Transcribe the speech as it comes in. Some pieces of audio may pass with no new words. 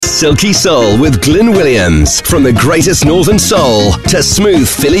Silky Soul with Glyn Williams. From the greatest northern soul to smooth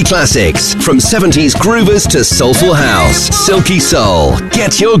Philly classics. From 70s groovers to soulful house. Silky Soul.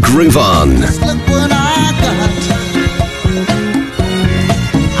 Get your groove on. Look what I got.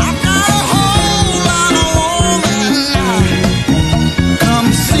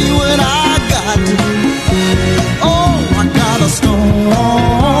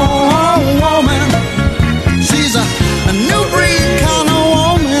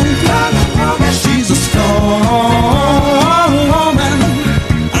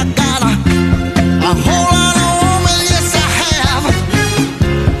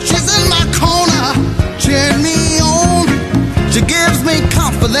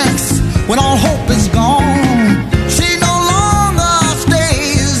 When all hope is gone, she no longer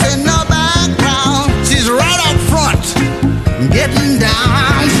stays in the background. She's right up front, getting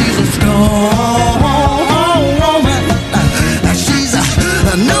down. She's a strong woman. She's a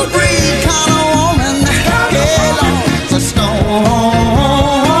new breed kind of woman. Yeah, Lord, she's a strong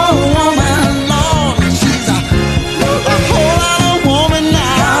woman. Lord, she's a whole lot of woman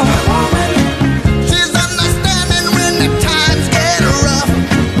now. She's understanding when the times get rough.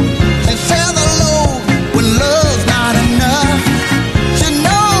 Share the load when love's not enough. She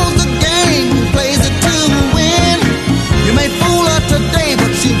knows the game, plays it to win. You may fool her today,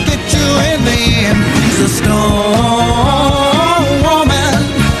 but she'll get you in the end. She's a strong woman.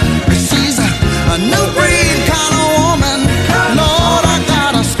 She's a new breed kind of woman. Lord, I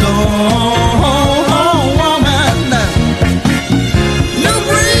got a strong woman. New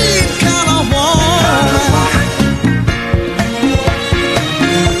breed kind of woman.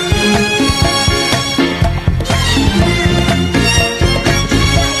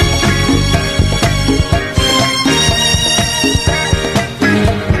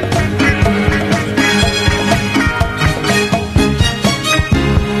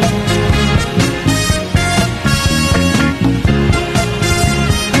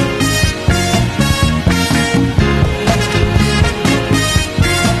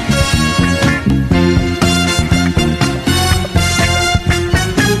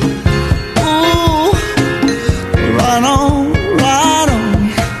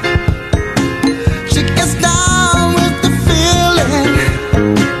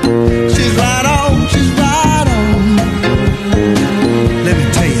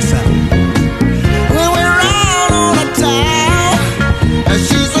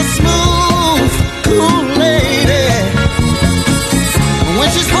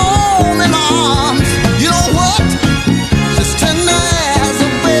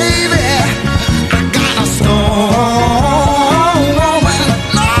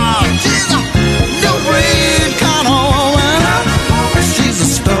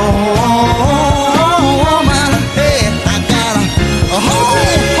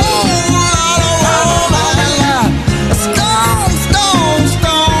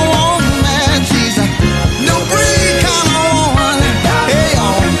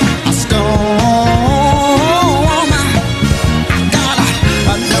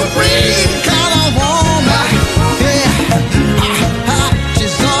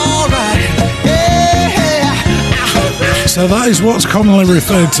 So that is what's commonly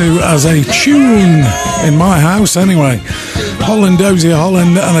referred to as a tune, in my house anyway. Holland, Dozier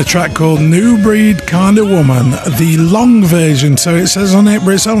Holland, and a track called New Breed Kind of Woman, the long version, so it says on it,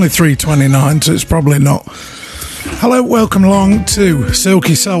 but it's only 3.29, so it's probably not. Hello, welcome along to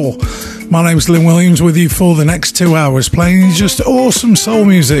Silky Soul. My name's Glyn Williams, with you for the next 2 hours, playing just awesome soul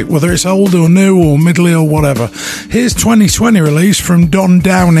music, whether it's old or new or middly or whatever. Here's 2020 release from Don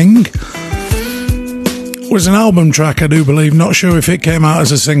Downing. It was an album track, I do believe. Not sure if it came out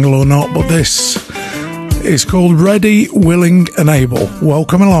as a single or not, but this is called Ready, Willing and Able.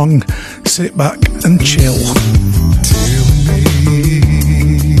 Welcome along. Sit back and chill.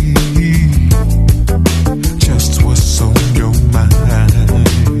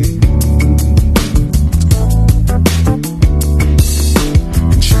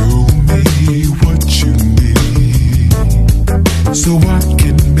 So I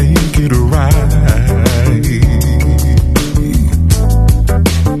can make it right.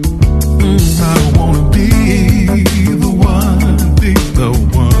 I don't wanna be the one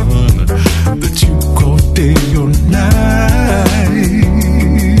that you call day or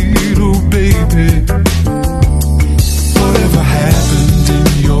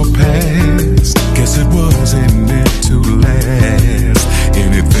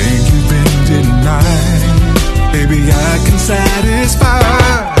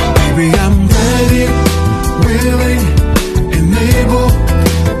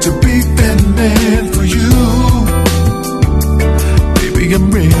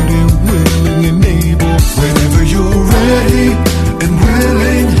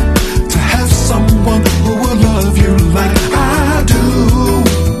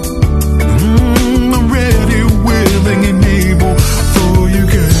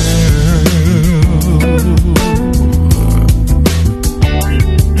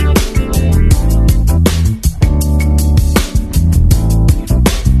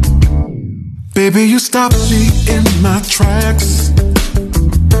stopped me in my tracks.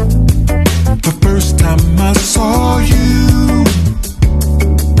 The first time I saw you,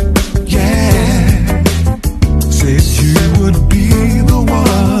 yeah, said you would be the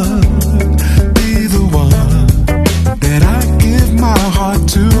one that I give my heart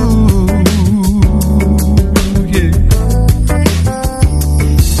to, yeah.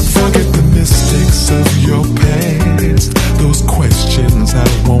 Forget the mistakes of your past, those questions I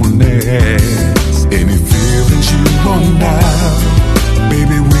won't ask. Any feelings you want now,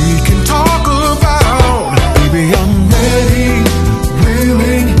 baby, we can talk about. Baby, I'm ready,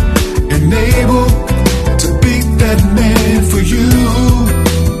 willing, and able to be that man for you.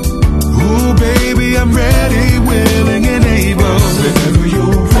 Ooh, baby, I'm ready, willing, and able. Whenever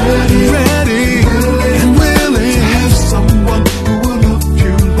you're ready, and willing to have someone who will love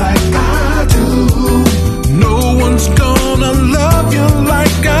you like I do. No one's gonna love you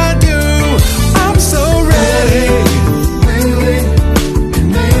like I do. I'm so ready, willing,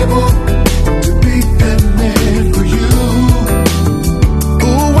 and able to be that man for you.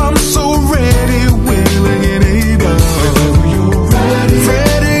 Ooh, I'm so ready, willing, and able. Whenever you're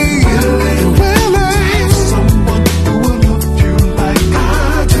ready, and willing, have someone who will love you like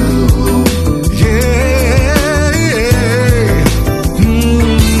I do. Yeah,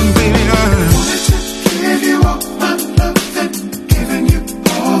 baby, I wanted to give you all my love and giving you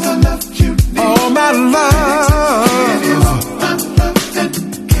all the love you need. All my love.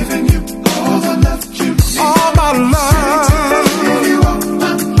 Giving you all the love you need. All my love. Giving you all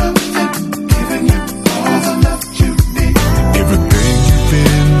my love and giving you all the love you need. Everything you've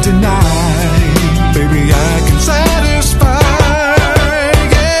been denied, baby, I can satisfy.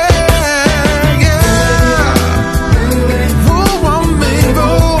 Yeah. Oh, I'm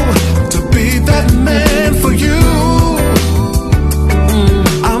able to be that man for you.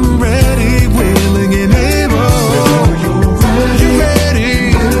 I'm ready, willing, and able. You're ready,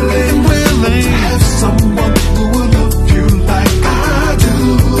 and willing to have someone who will love you like I do.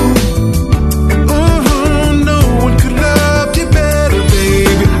 No one could love you better,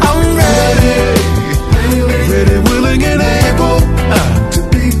 baby. I'm ready, willing, and able to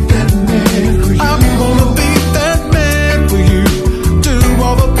be that man for you. I'm gonna be that man for you. Do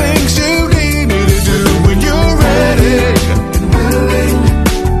all the things you need me to do when you're ready and willing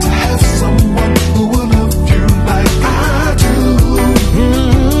to have someone who will love you like I do.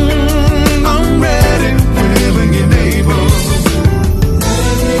 I'm ready, willing, and able.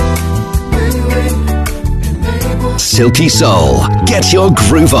 Silky Soul. Get your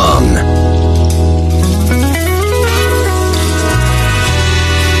groove on.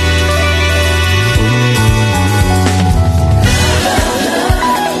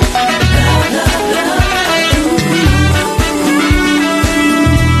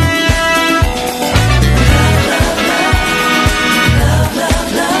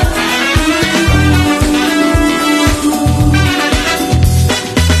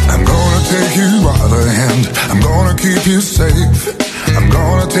 I'm gonna take you by the hand. I'm gonna keep you safe. I'm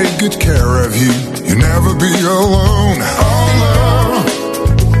gonna take good care of you. You'll never be alone.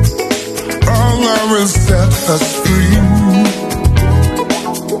 Our love will set us free.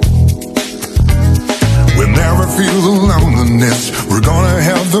 We'll never feel the loneliness. We're gonna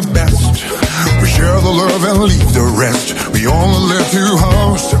have the best. We share the love and leave the rest. We only live to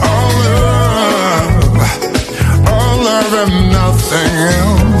host our love and nothing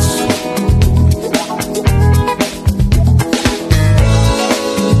else.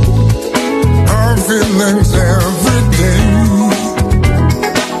 Our feelings every day.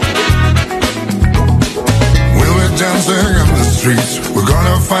 We'll be dancing in the streets. We're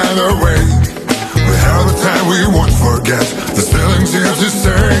gonna find a way. We have a time we won't forget. This feeling's here to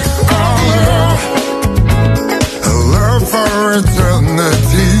stay. Our love, a love for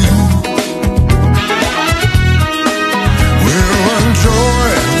eternity. We'll enjoy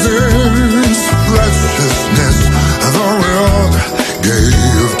this preciousness the world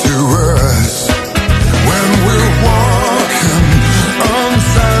gave to us. When we're walking on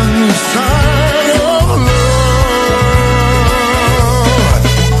sunshine of love.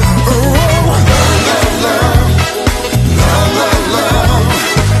 Oh, love, love, love, love, love,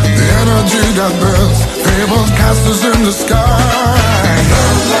 love.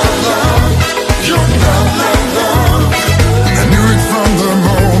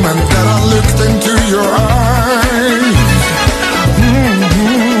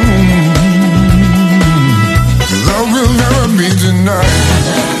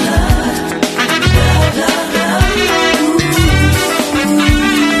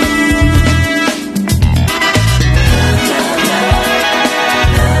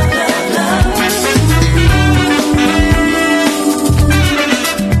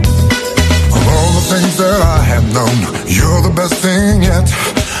 the best thing yet.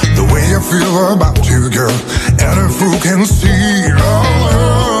 The way I feel about you, girl, and a fool can see. All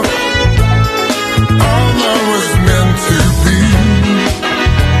love was meant to be.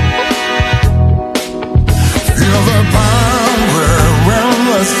 Feel the power when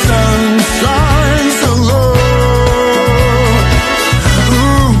the sun shines so low.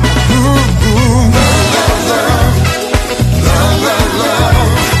 Ooh, ooh, ooh. Love, love, love, love, love.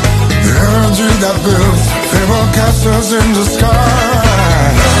 The energy that builds favorite castles in the sky.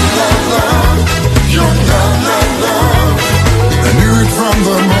 Love, love, your love, love, love. I knew it from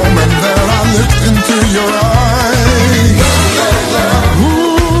the moment that I looked into your eyes. Love, love,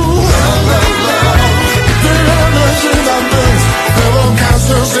 ooh, love, love, love. The energy that builds favorite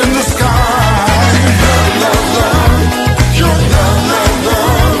castles in the sky. Love, love, love, your love, love,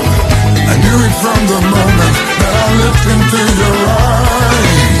 love. I knew it from the moment that I looked into your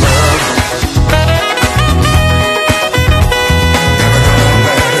eyes. Love.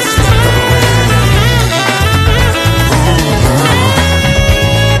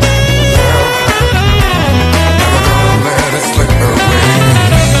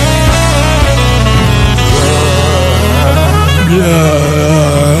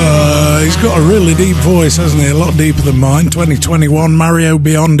 He's got a really deep voice, hasn't he? A lot deeper than mine. 2021, Mario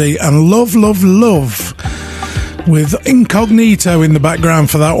Biondi and Love, Love, Love with Incognito in the background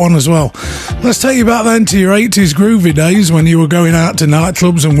for that one as well. Let's take you back then to your 80s groovy days when you were going out to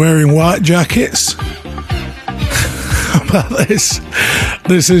nightclubs and wearing white jackets. How about this?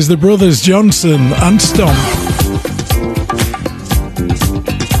 This is the Brothers Johnson and Stomp.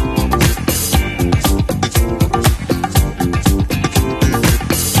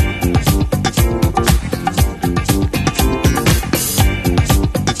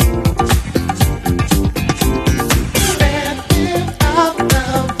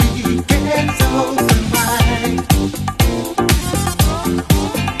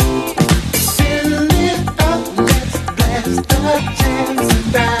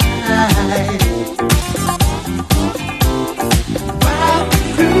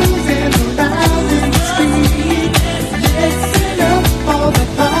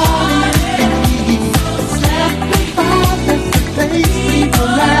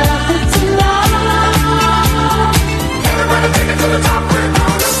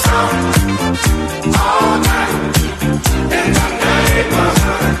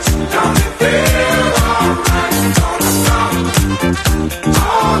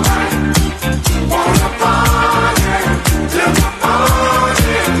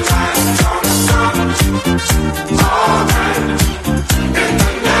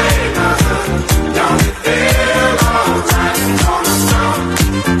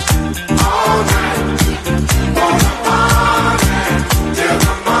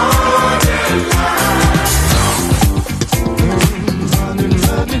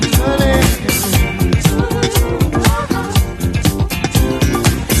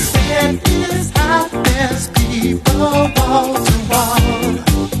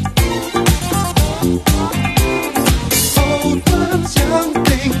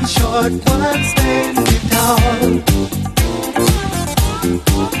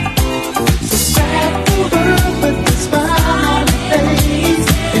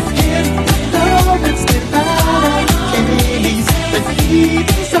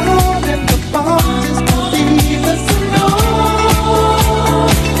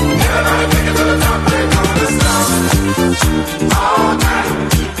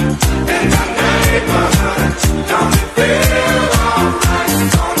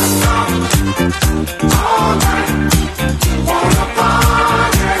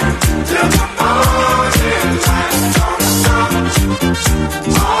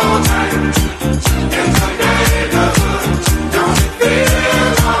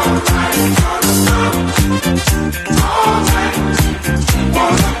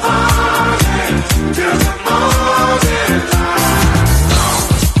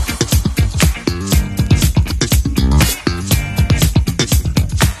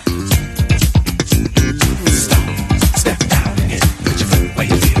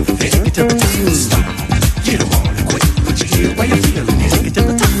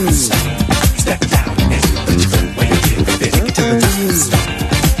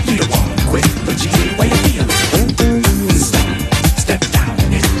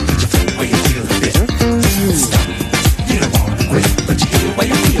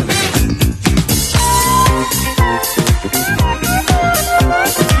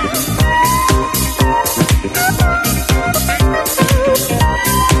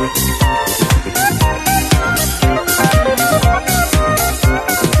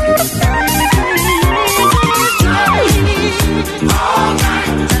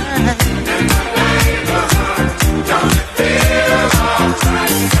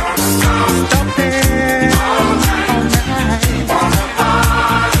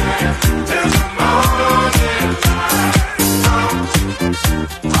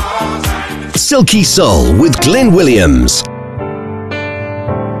 Silky Soul with Glenn Williams.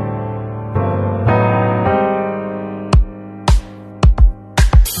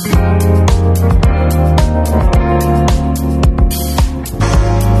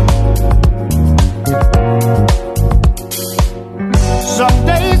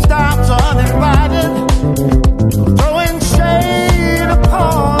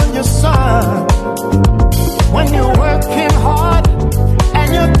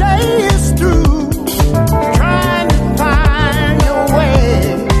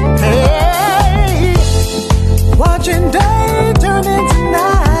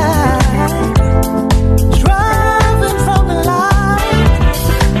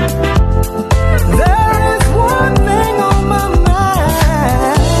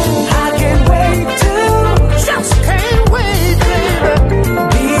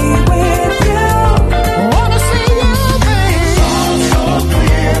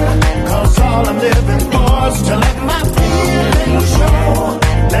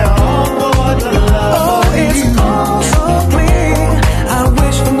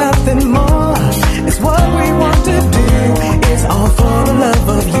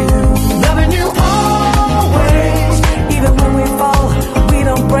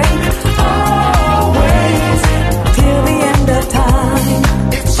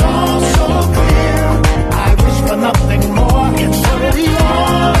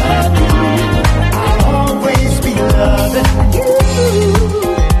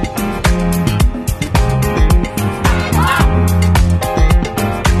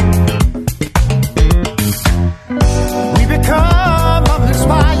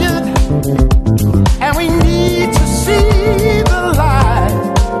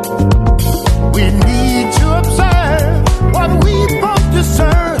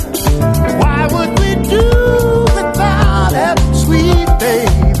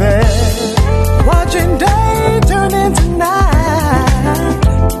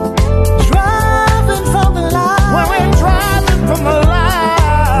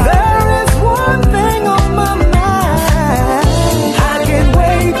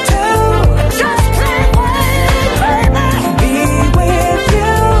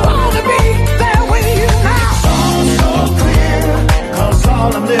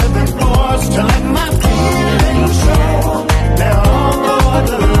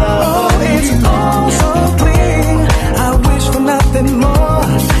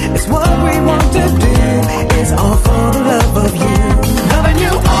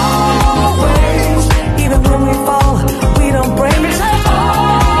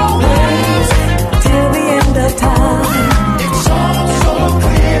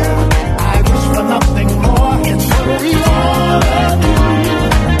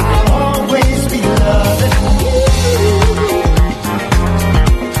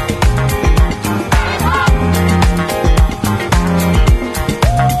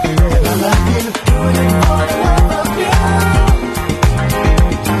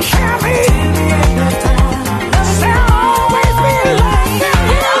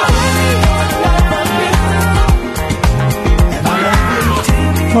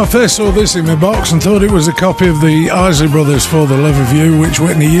 I first saw this in my box and thought it was a copy of the Isley Brothers' For the Love of You, which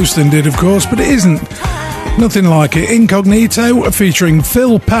Whitney Houston did, of course, but it isn't. Nothing like it. Incognito featuring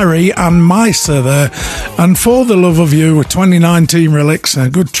Phil Perry and Misa there, and For the Love of You, a 2019 relics.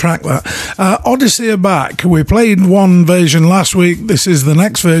 A good track, that. Odyssey are back. We played one version last week. This is the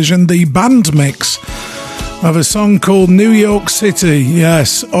next version, the band mix of a song called New York City.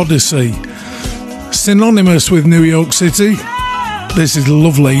 Yes, Odyssey. Synonymous with New York City. This is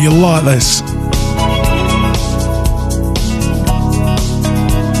lovely. You'll like this.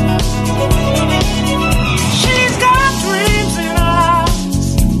 She's got dreams in her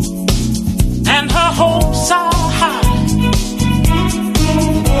eyes, and her hopes are high.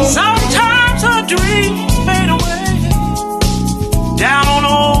 Sometimes her dreams fade away down on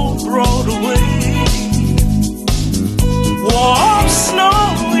old Broadway. Warm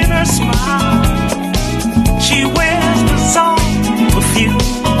snow in her smile. She wears the song perfume.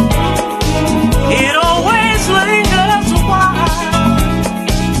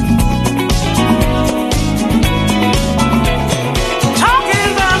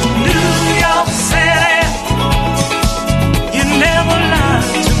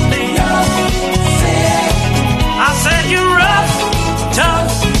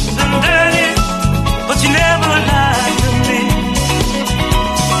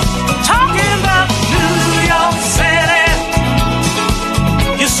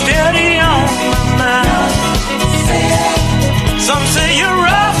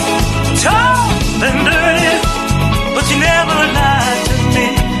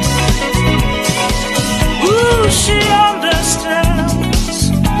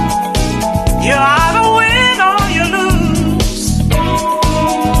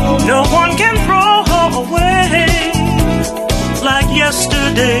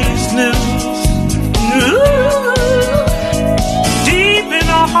 yesterday's news. Ooh, deep in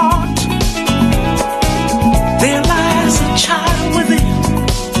her heart, there lies a child within,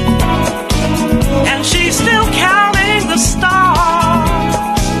 and she's still counting the stars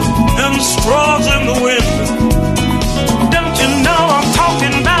and the straws in the wind. Don't you know I'm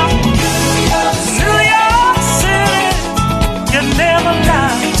talking about New York City? You never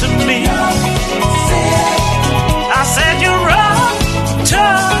lied to me. I said you're rough,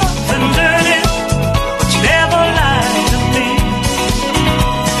 tough, and dirty, but you never lied to me.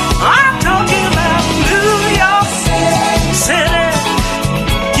 I'm talking about New York City.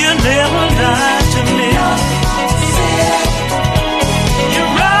 You never lied to me.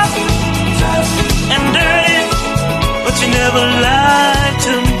 You're rough, tough, and dirty, but you never lied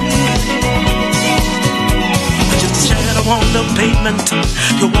to me. Just a shadow on the pavement,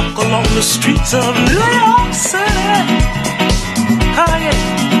 you walk along the streets of New York City. Oh yeah,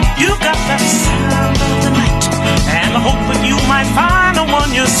 you got that sound of the night, and the hope that you might find the one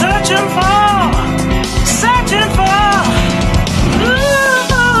you're searching for. Searching for. Ooh,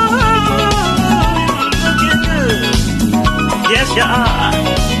 looking good. Yes, you are.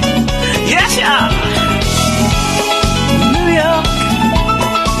 Yes, you are. New York,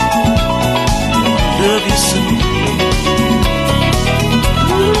 love you so.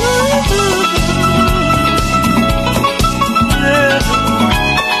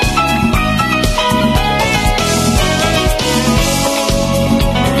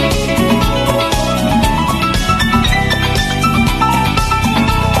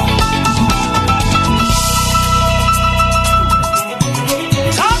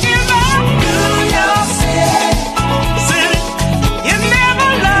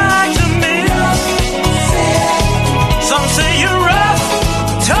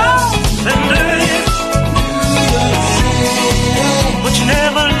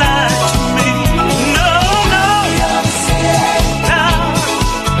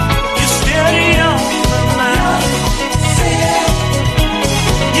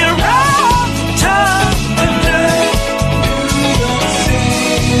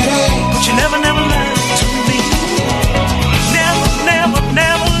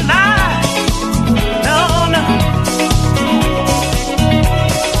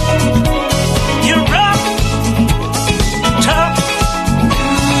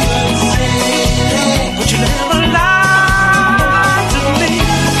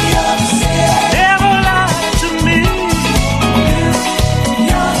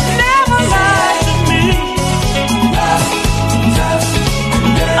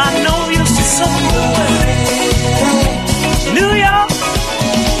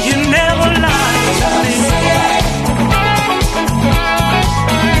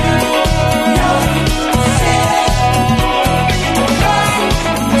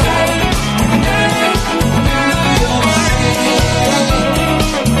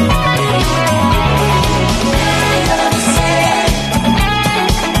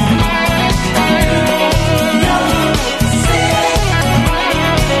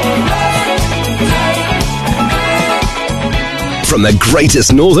 From the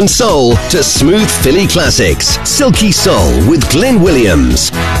greatest Northern Soul to smooth Philly classics, Silky Soul with Glenn Williams.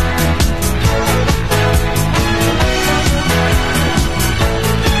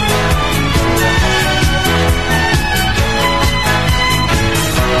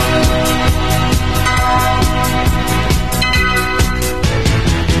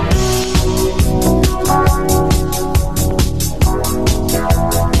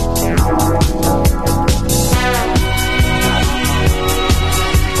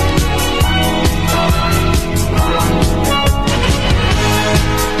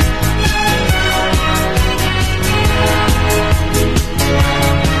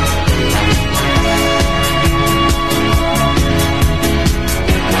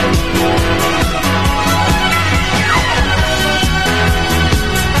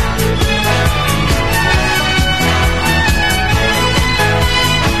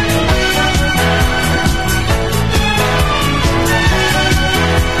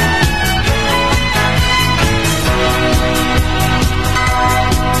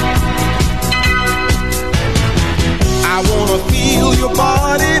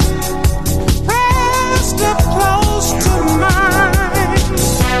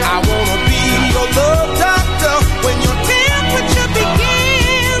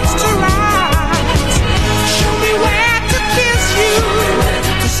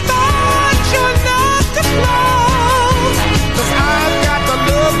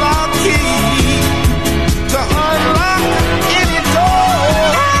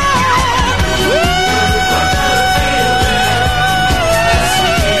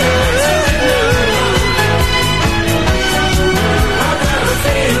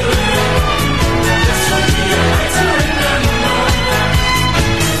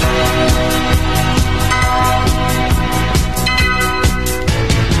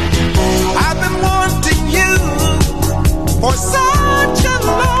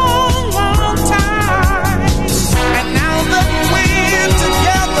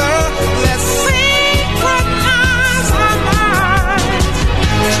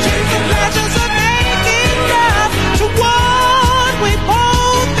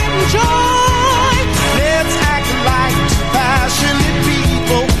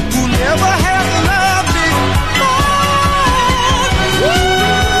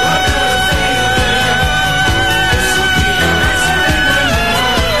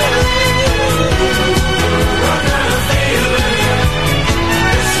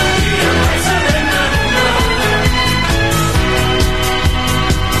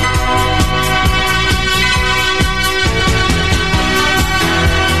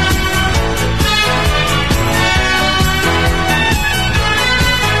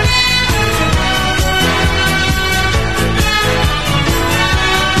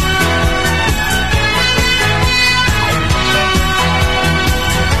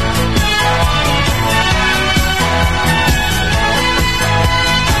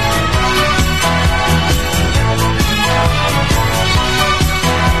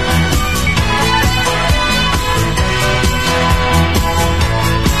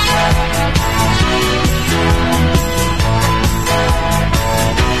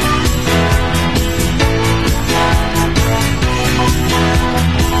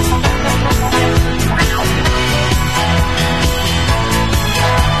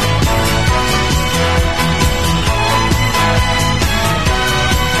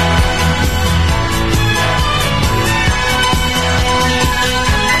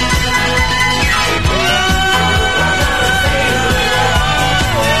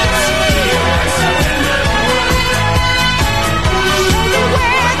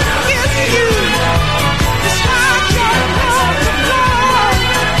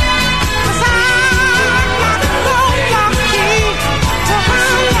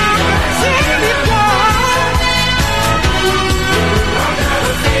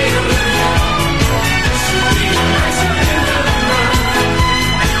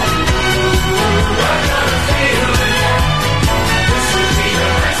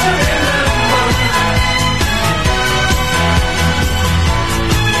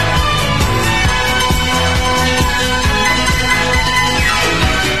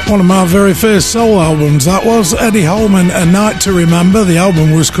 One of my very first soul albums, that was. Eddie Holman, A Night to Remember. The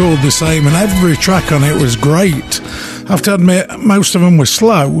album was called the same, and every track on it was great. I have to admit, most of them were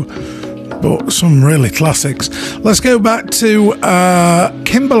slow, but some really classics. Let's go back to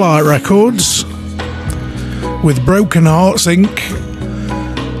Kimberlite Records with Broken Hearts Inc.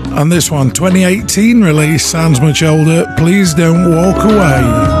 And this one, 2018 release, sounds much older. Please Don't Walk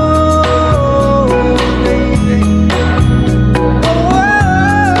Away.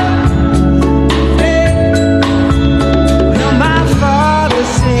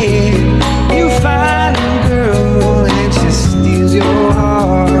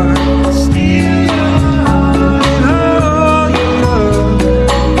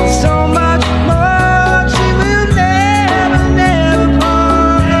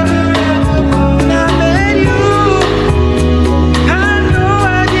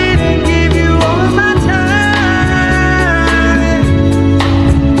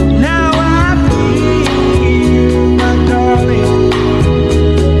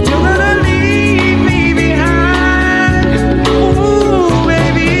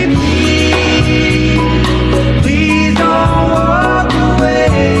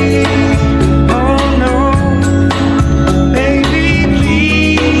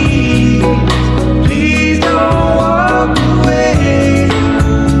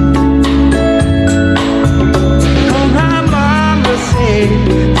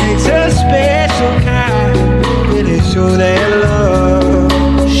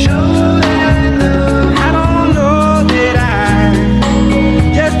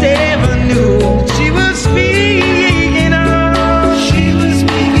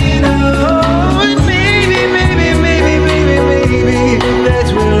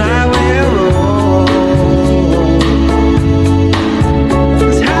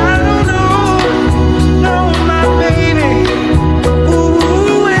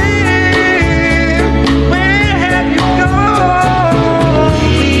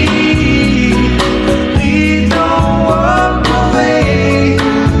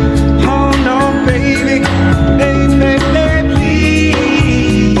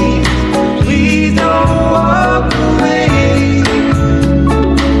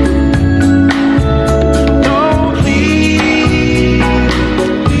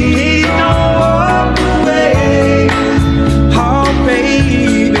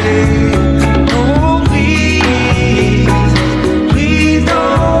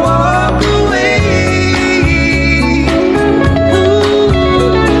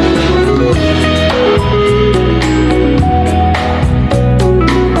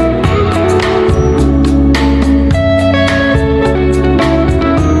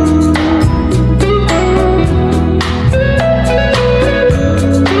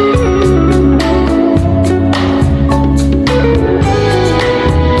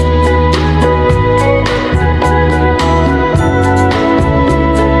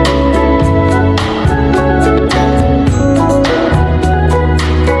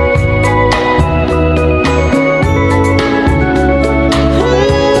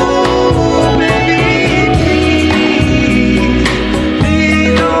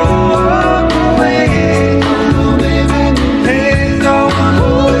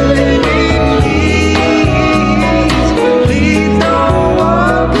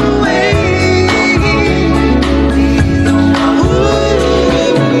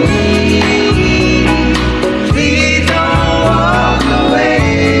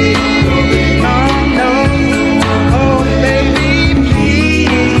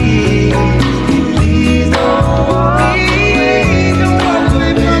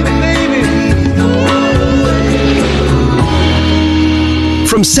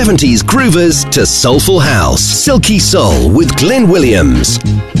 From 70s groovers to soulful house, Silky Soul with Glenn Williams.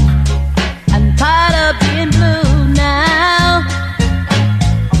 I'm tired of being blue now,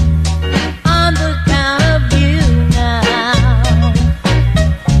 on the count of you now.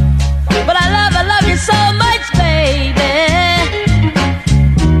 But I love you so much, baby.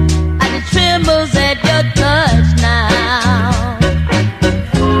 And it trembles at your touch now.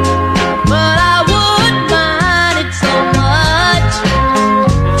 But I wouldn't mind it so much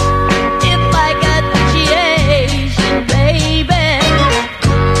if I got the Asian, baby.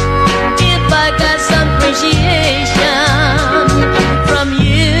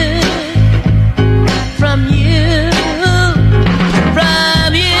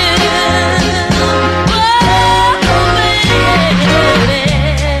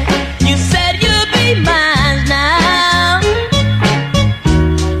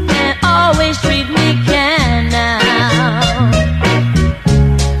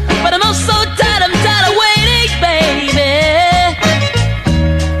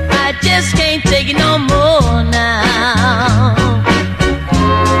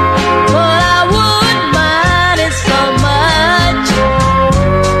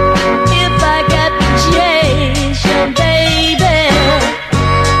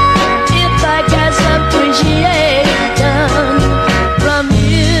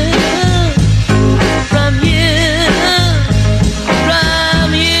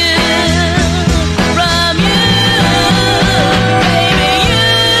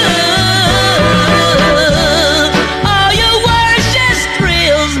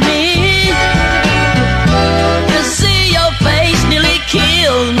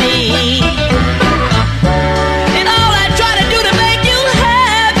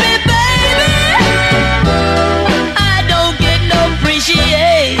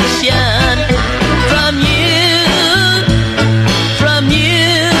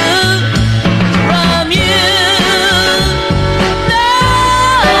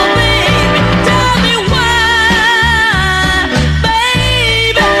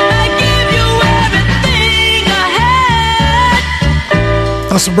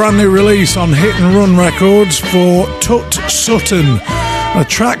 a brand new release on Hit and Run Records for Tut Sutton. A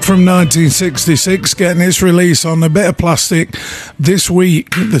track from 1966 getting its release on A Bit of Plastic this week.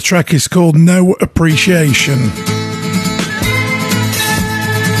 The track is called No Appreciation.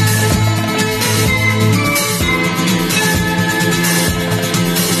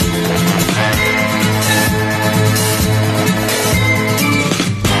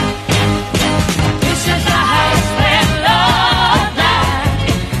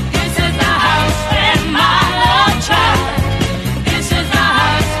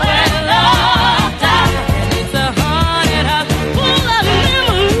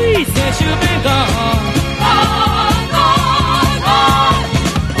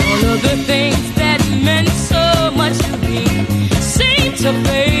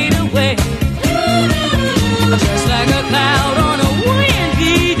 Hey!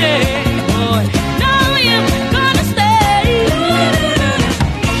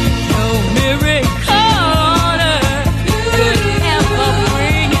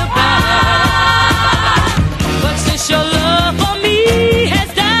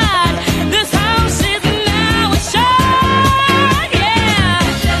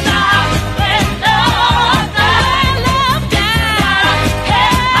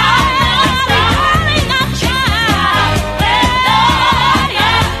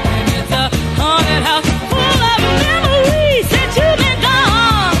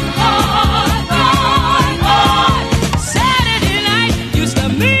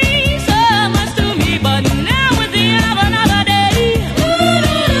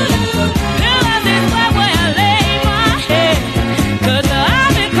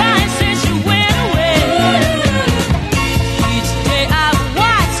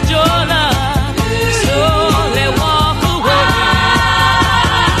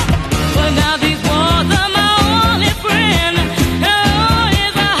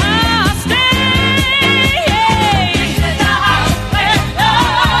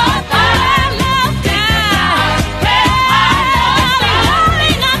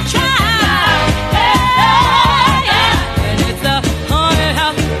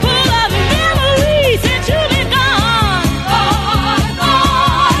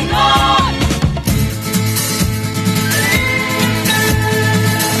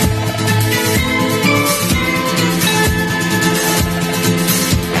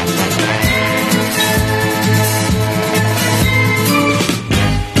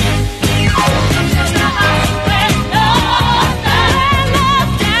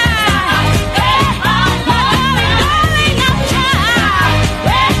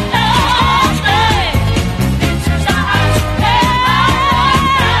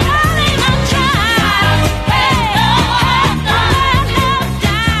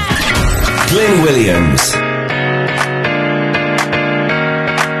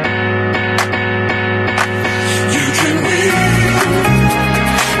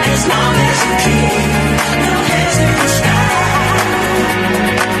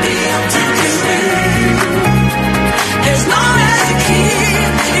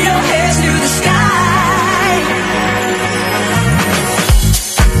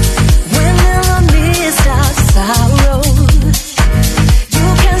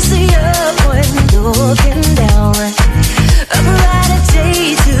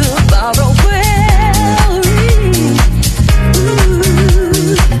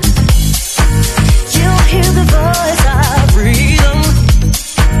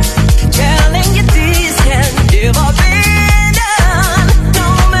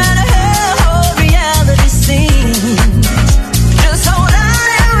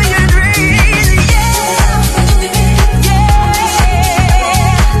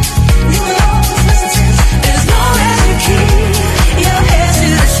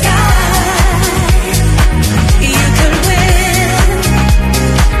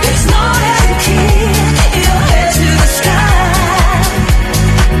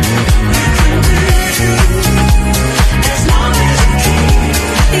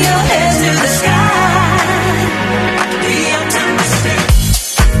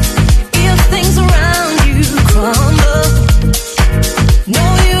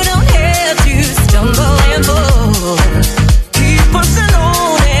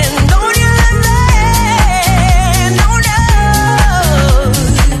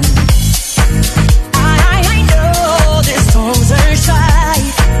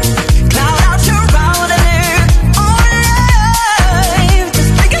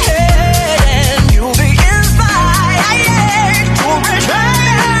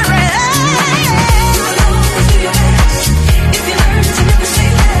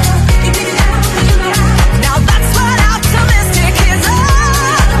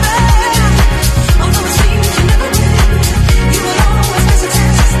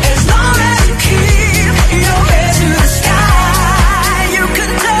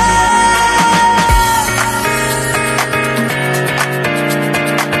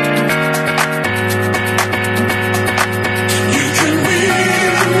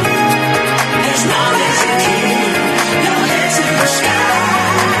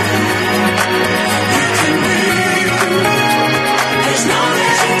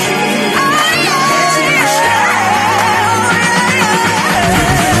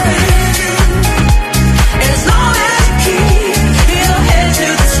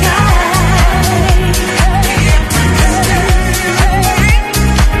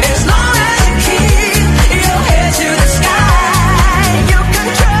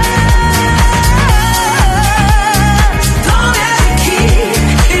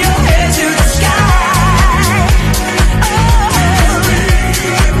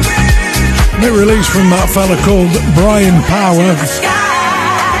 New release from that fella called Brian Power.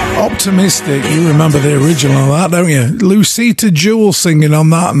 Optimistic, you remember the original of that, don't you? Lucita Jewell singing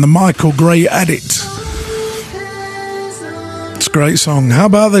on that and the Michael Gray edit. It's a great song. How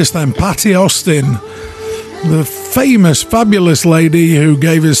about this then? Patti Austin, the famous, fabulous lady who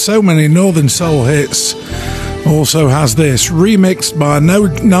gave us so many Northern Soul hits, also has this, remixed by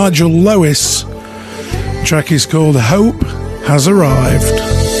Nigel Lewis. The track is called Hope Has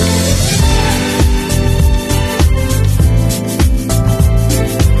Arrived.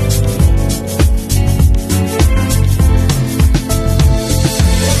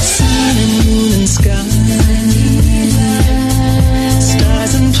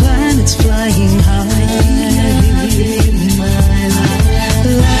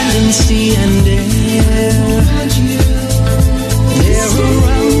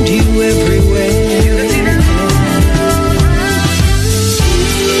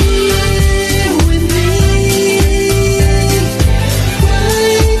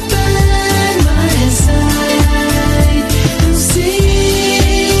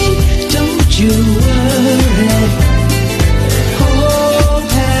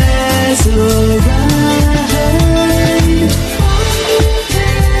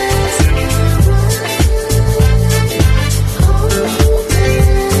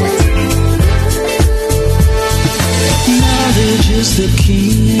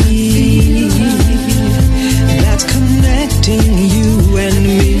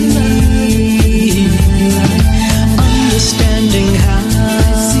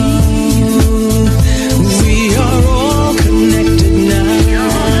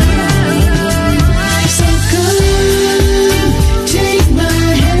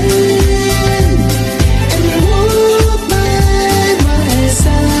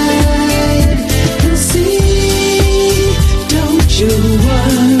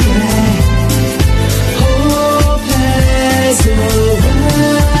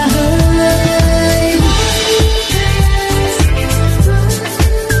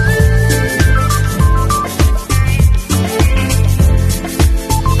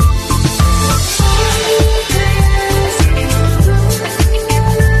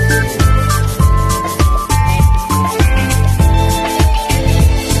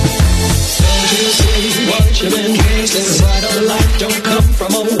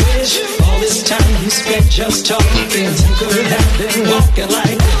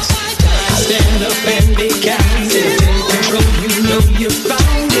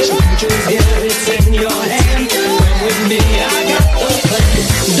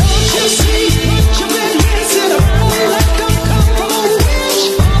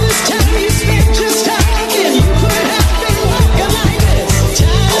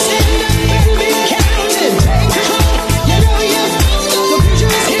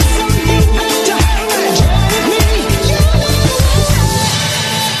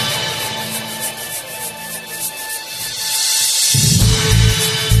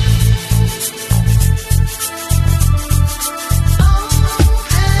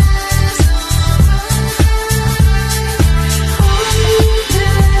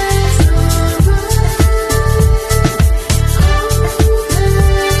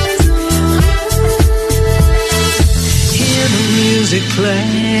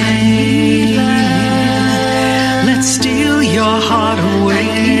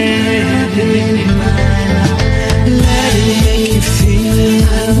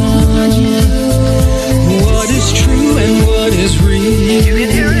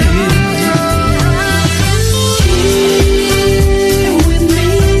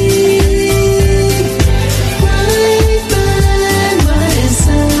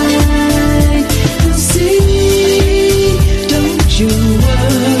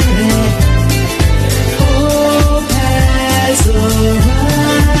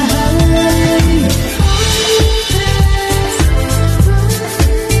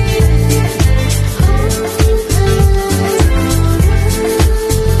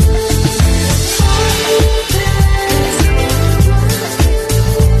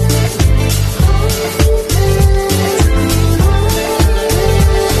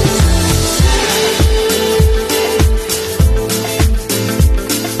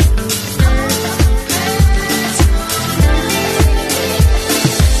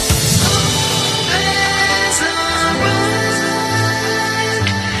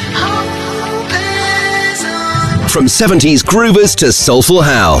 From 70s groovers to soulful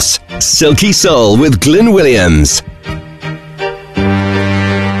house, Silky Soul with Glyn Williams.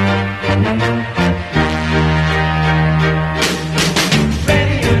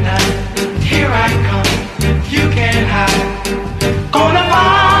 Here I come, you can't hide. Gonna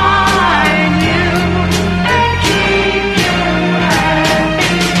find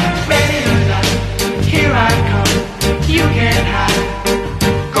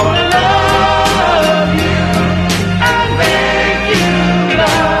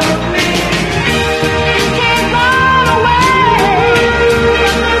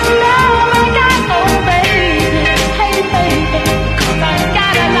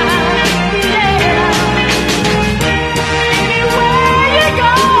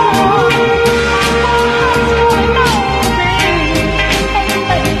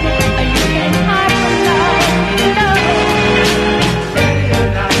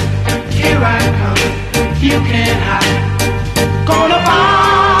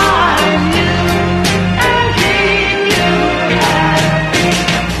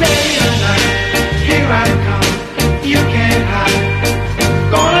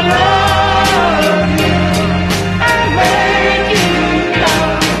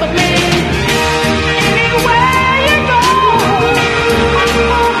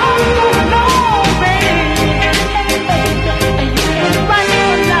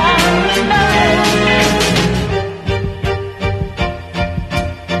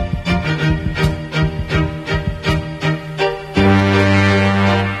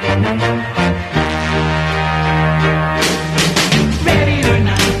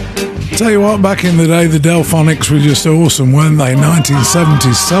Tell you what, back in the day, the Delphonics were just awesome, weren't they?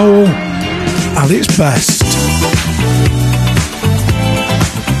 1970s soul at its best.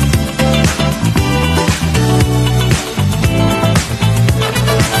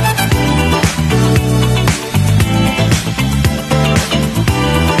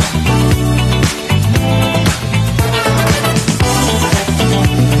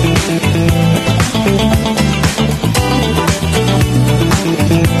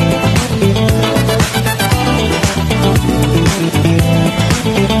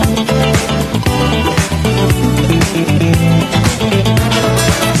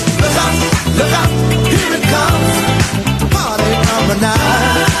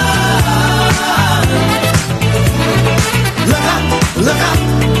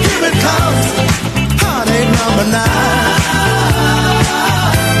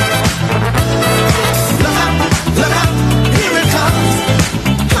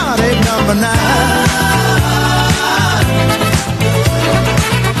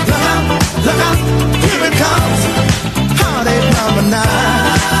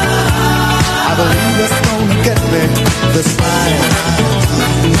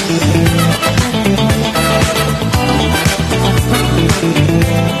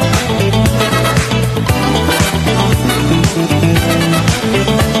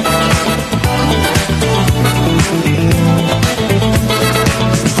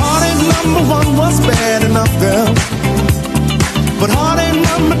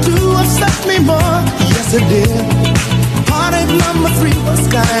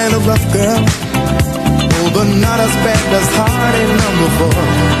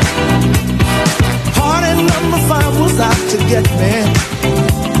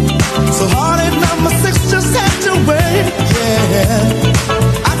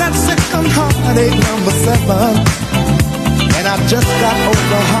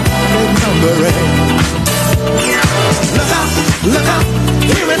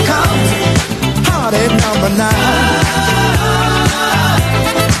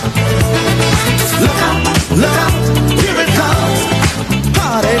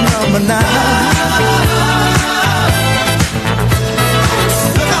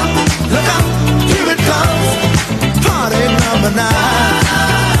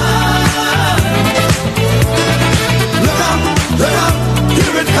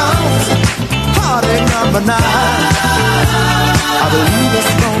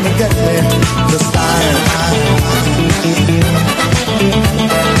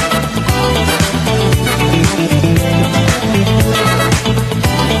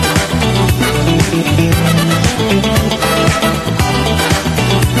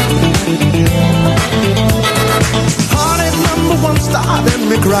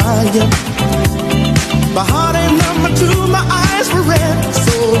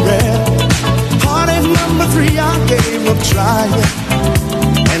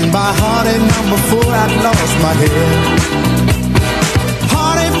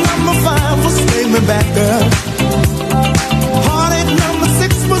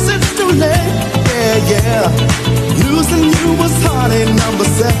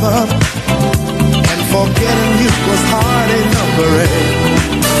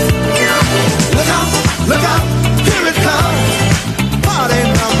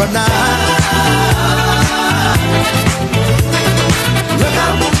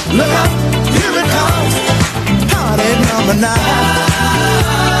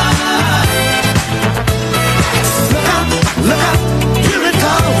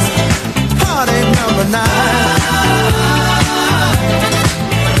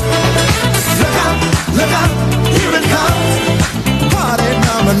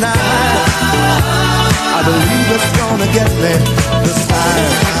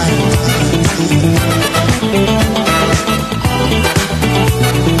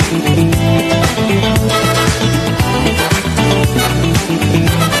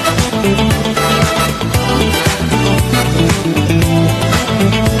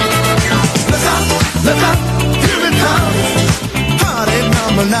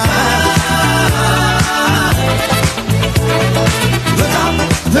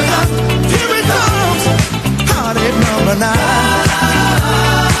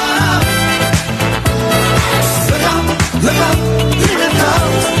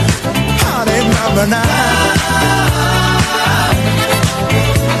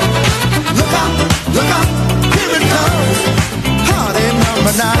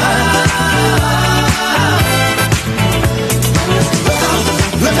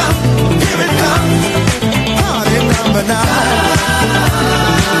 Look out,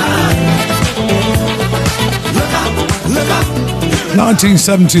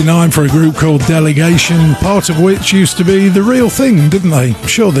 1979 for a group called Delegation, part of which used to be The Real Thing, didn't they?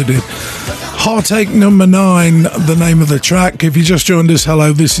 Sure they did. Heartache number 9, the name of the track. If you just joined us,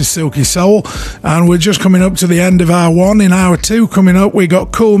 hello, this is Silky Soul, and we're just coming up to the end of hour 1. In hour 2 coming up, we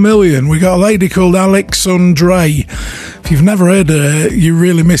got Cool Million. We got a lady called Alexandre. If you've never heard her, you're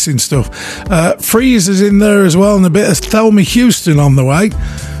really missing stuff. Freeze is in there as well, and a bit of Thelma Houston on the way.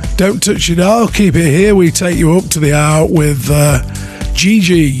 Don't touch it all, keep it here. We take you up to the hour with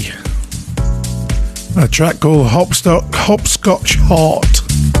Gigi. A track called Hopscotch Heart.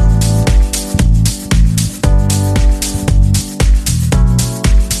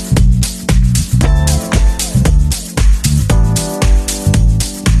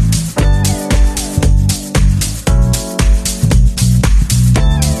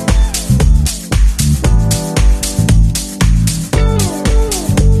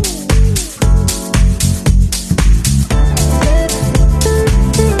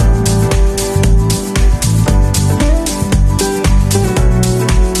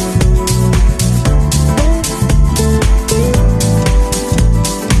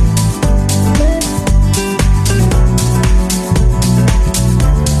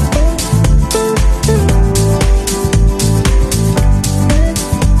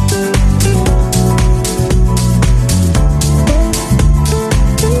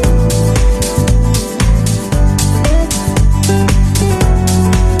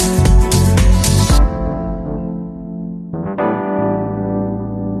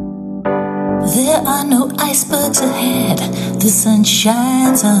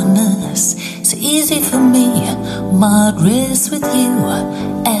 Shines on us, so easy for me. Mild risk with you,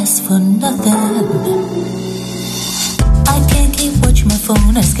 ask for nothing. I can't keep watching my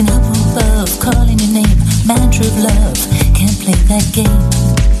phone, asking up above, calling your name. Mantra of love, can't play that game.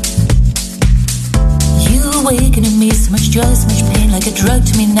 You awakening me, so much joy, so much pain, like a drug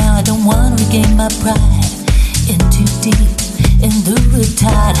to me now. I don't want to regain my pride. In too deep, in the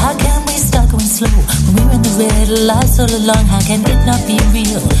tide. How can we start going slow when we're in the red lights all along? How can it not be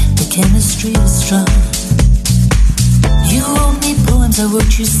real? The chemistry is strong. You wrote me poems, I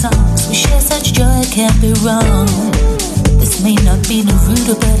wrote you songs. We share such joy, it can't be wrong. This may not be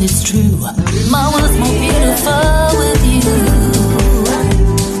Naruto, but it's true. My world's more beautiful with you.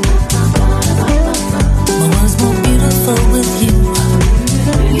 My world's more beautiful with you.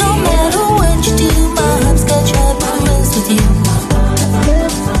 No matter what you do, my arms got your progress with you.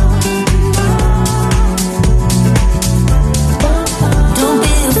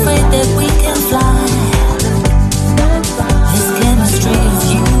 That we can fly. This chemistry of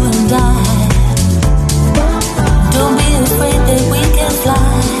you and I. Don't be afraid that we can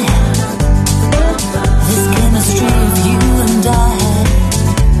fly. This chemistry of you and I.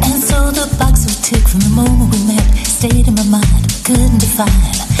 And so the box of tick from the moment we met stayed in my mind. Couldn't define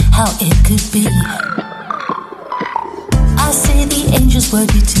how it could be. I say the angels were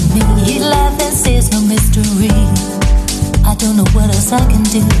good to me. He laughed and says no mystery. I don't know what else I can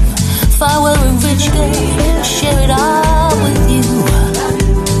do. If I were a rich girl, share it all with you.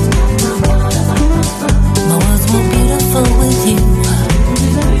 My world's more beautiful with you.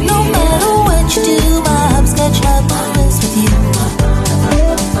 No matter what you do, my arms got your progress with you.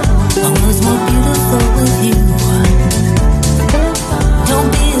 My world's more beautiful with you. Don't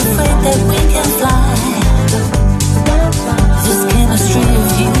be afraid that we can fly. This chemistry of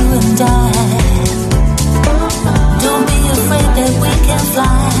you and I. Don't be afraid that we can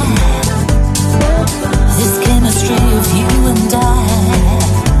fly. This chemistry of you and I.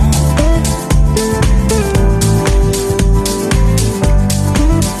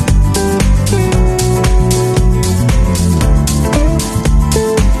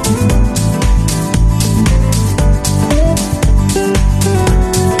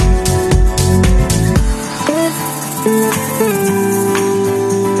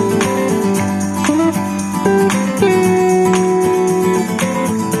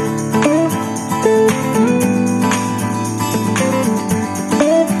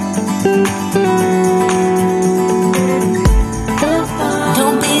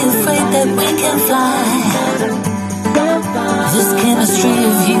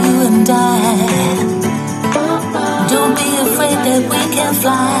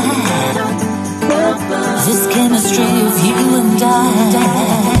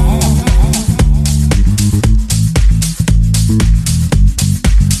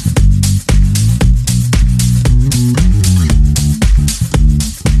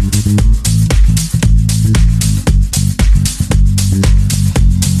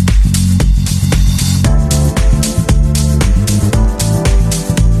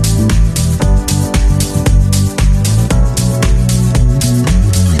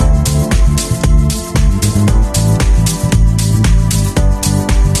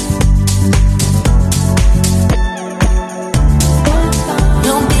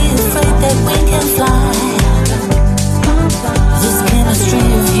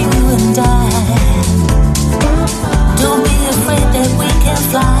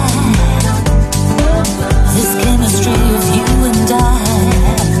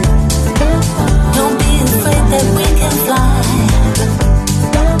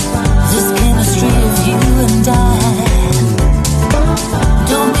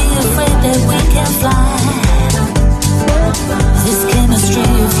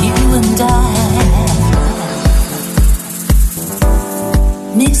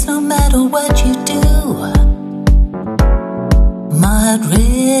 not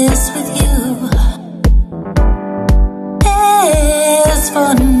rest with you. As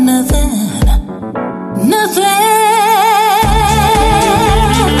for nothing, nothing.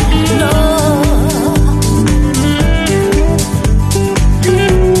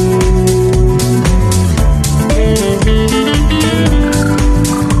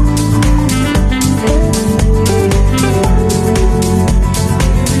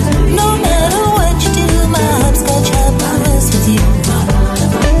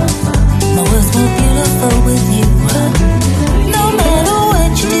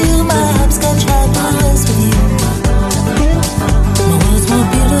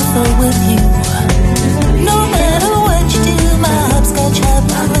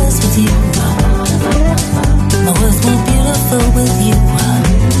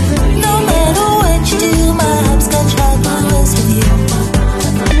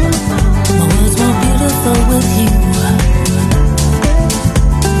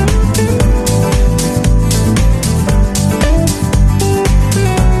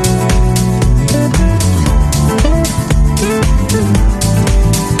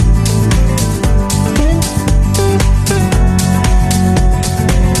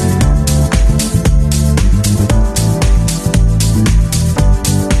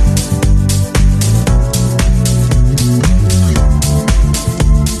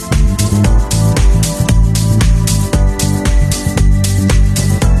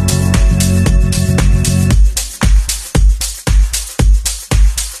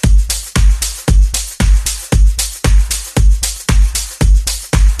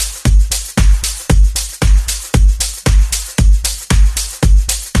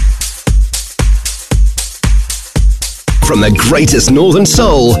 From the greatest Northern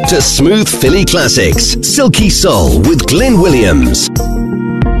Soul to smooth Philly classics, Silky Soul with Glenn Williams.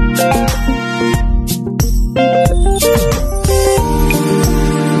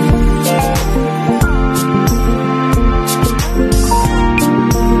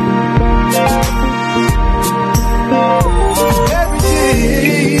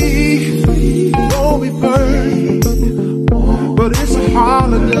 But it's a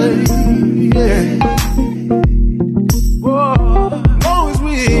holiday, yeah. Whoa, as long as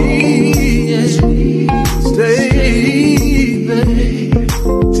we stay there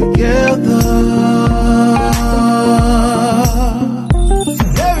together.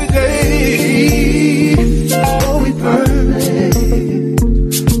 Every day won't be perfect,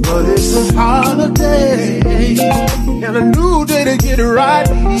 but it's a holiday and a new day to get it right,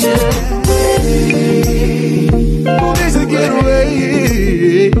 yeah. To get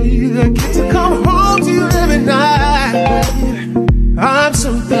away, I get to come home to you every night. I'm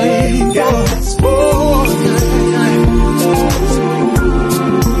so thankful.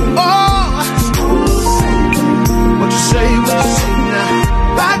 Oh, what you say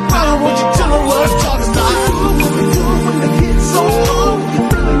now? Background, what you tell them what I'm talking about? When the kids so old, you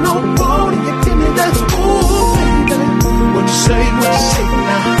really no phone, and you give me that ooh, baby. What you say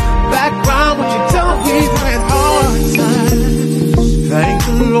now? Background, what you tell them we've had hard times. Thank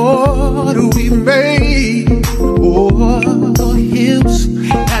the Lord we made over the hills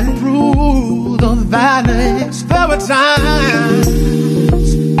and through the valleys. There were times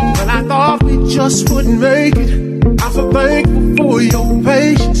when I thought we just wouldn't make it. I'm so thankful for your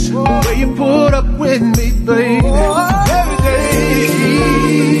patience, where you put up with me, baby. Every day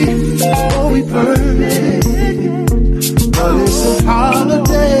won't be perfect, but it's a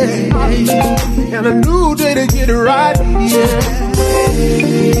holiday and a new day to get it right, yeah.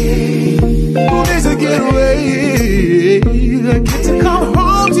 New days to get away, I get to come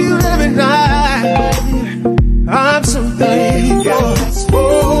home to you every night. I'm so thankful.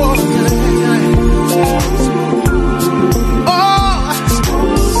 Oh,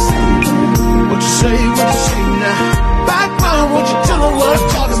 what you say now? Background, what you tell them what I'm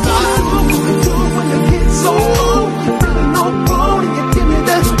talking about? When the kids so old, you really no phone, and you give me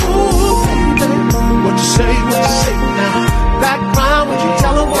that ooh, baby. What you say now? Background, what you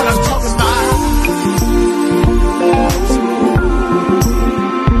tell them what I'm talking about?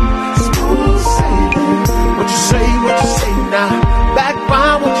 What you say now?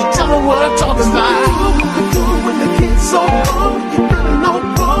 Background, what you tell them what I'm talking about? When the kids so old, you really no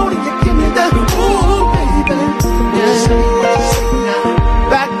phone, and you give me that ooh, baby. Yeah. Now,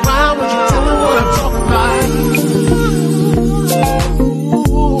 background, what you tell them what I'm talking about?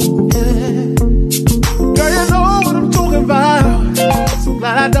 Ooh, yeah. Girl, you know what I'm talking about. So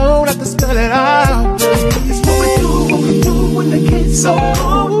glad I don't have to spell it out. It's what we do when the kids so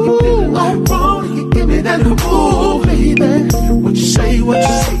old. You really no phone, and you give me that ooh, baby. What you say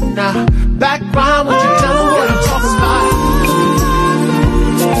now? Background, what you tell them what I'm talking about?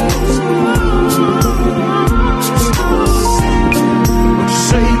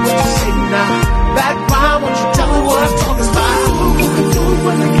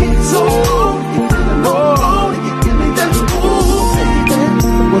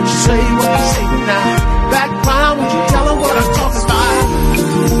 say what you say now. Background, would you tell her what I'm talking about?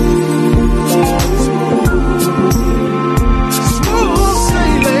 Smooth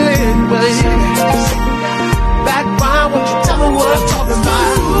sailing, baby. Background, would you tell her what I'm talking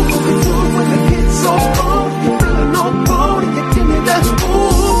about? When it gets so cold, you really know cold, and you give me that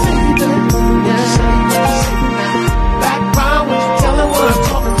smooth, baby. Yeah. Background, would you tell her what I'm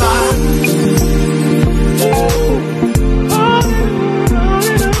talking about?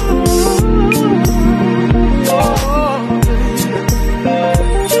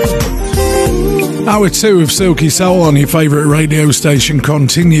 Hour 2 of Silky Soul on your favourite radio station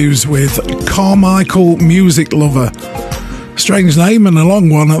continues with Carmichael Music Lover. Strange name and a long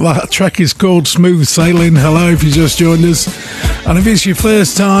one. That track is called Smooth Sailing. Hello if you just joined us. And if it's your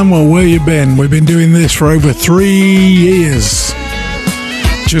first time, well, where you been? We've been doing this for over 3 years.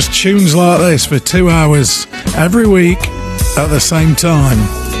 Just tunes like this for 2 hours every week at the same time.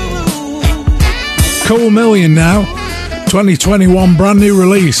 Cool Million now. 2021 brand new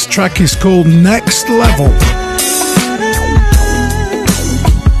release. Track is called Next Level.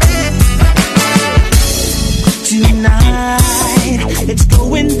 Tonight, it's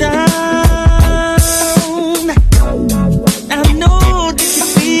going down. I know that you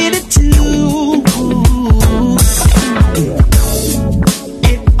feel it too.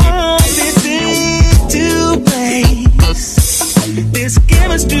 It all fits into place. This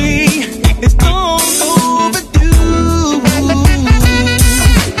chemistry is long overdue.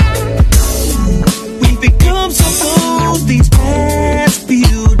 We've become so close these past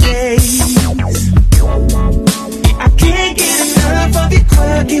few days. I can't get enough of your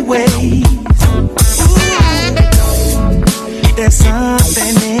quirky ways. There's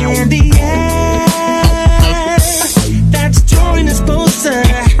something in the air that's drawing us closer,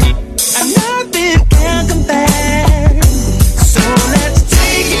 and nothing can compare. So let's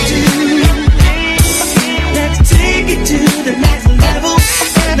take it to the next level.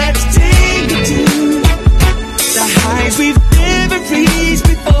 Let's take it to the heights we've never reached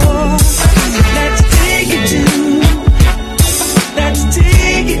before. Let's take it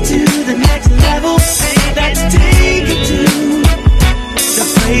to the next level. Let's take it to the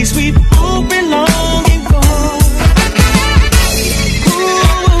place we've all been longing for.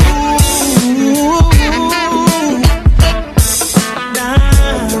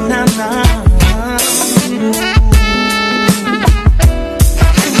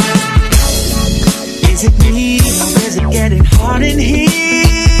 Is it me or is it getting hard in here?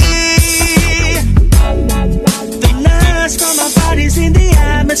 The lust from our bodies in the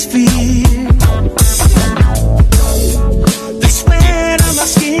atmosphere. The sweat on my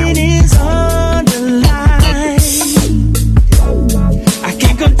skin is on the line. I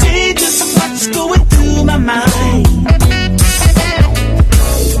can't contain just what's going through my mind.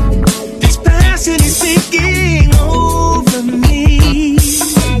 This passion is taking over me.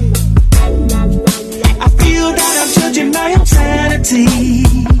 I feel that I'm judging my own sanity.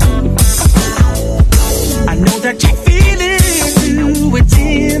 I know that you feel it too. It's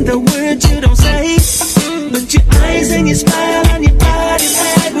in the words you don't say, but your eyes and your smile and your body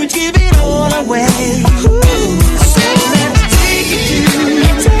language give it all away. So let's take it to the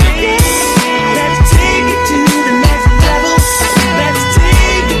next level. Let's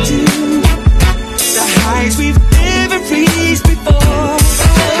take it to the heights we've never reached before.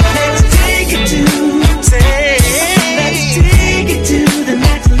 Let's take it to the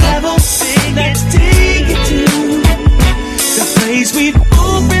next level. Let's take it to the place we've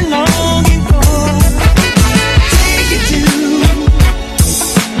all been longing for.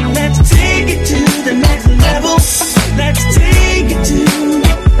 Let's take it to the next level. Let's take it to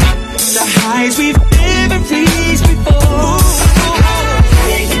the heights we've never reached before.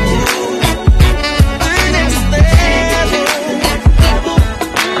 Take it to the next level.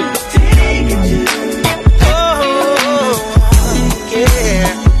 Take it to, oh yeah.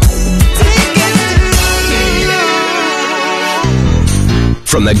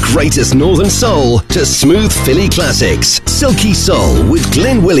 From the greatest Northern Soul to smooth Philly classics, Silky Soul with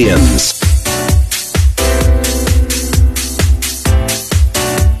Glenn Williams.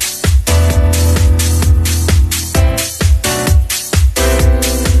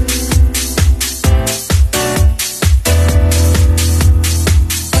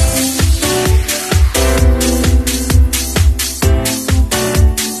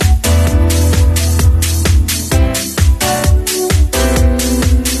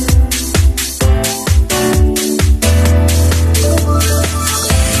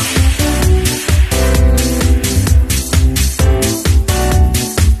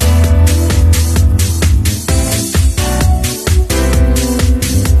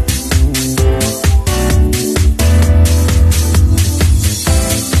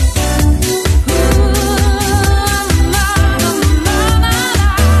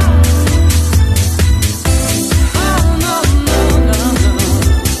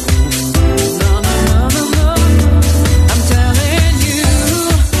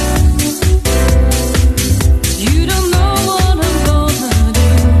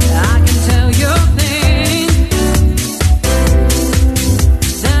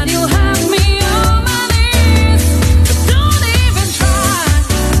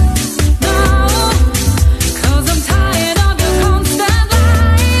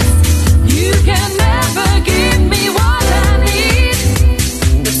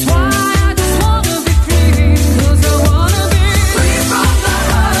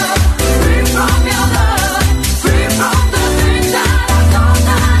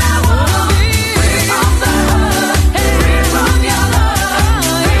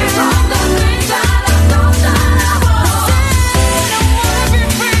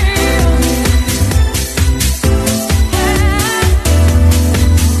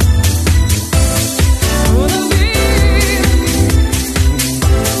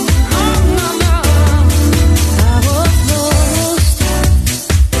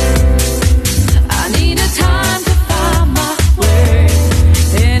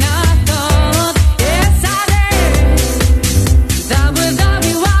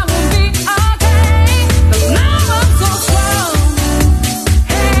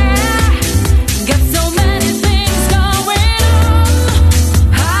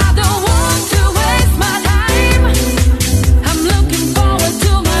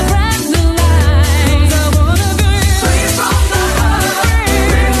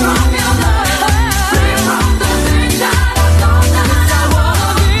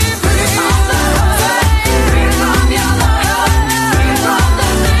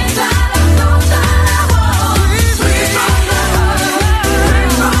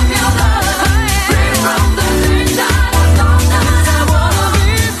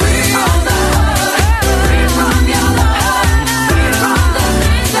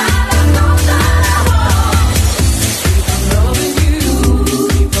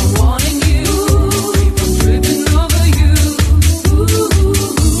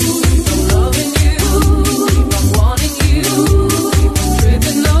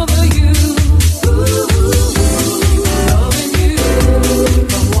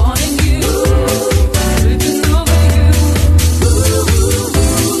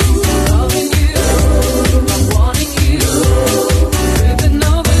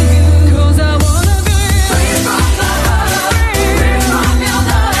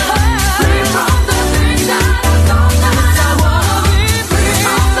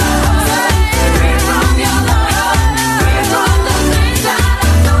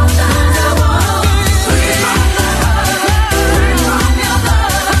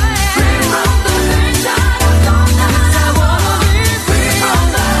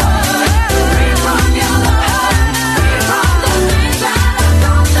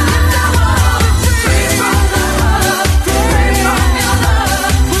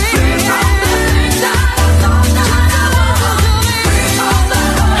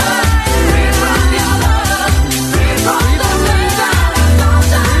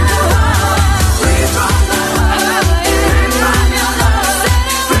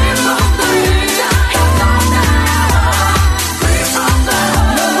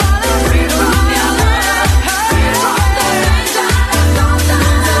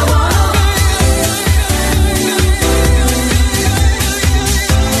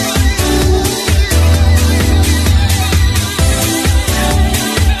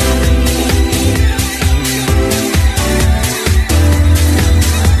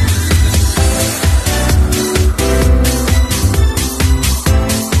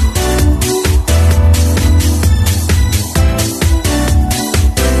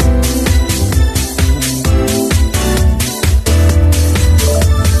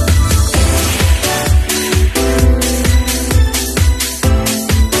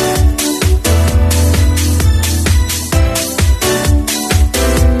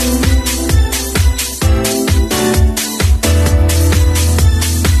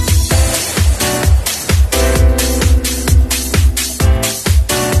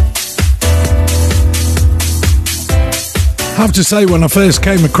 I have to say, when I first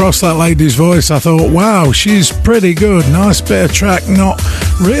came across that lady's voice, I thought, wow, she's pretty good. Nice bit of track, not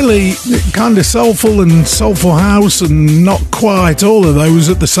really kind of soulful and soulful house and not quite all of those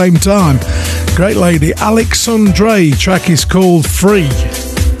at the same time. Great lady. Alexandre, track is called Free.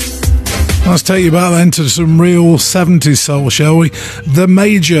 Let's take you back then to some real 70s soul, shall we? The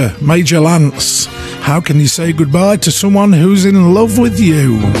Major Lance. How can you say goodbye to someone who's in love with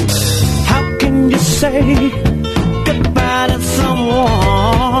you? How can you say goodbye to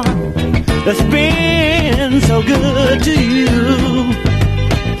someone that's been so good to you?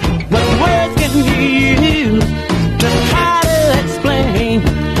 What words can you use to try to explain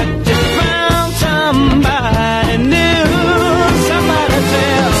that you found somebody new? Somebody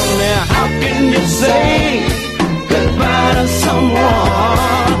tell me, how can you say goodbye to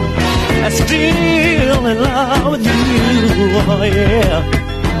someone that's still in love with you? Oh yeah.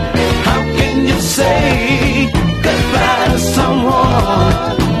 How can you say goodbye to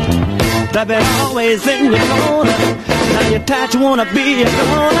someone that been always in your corner? Now you're tired, you wanna be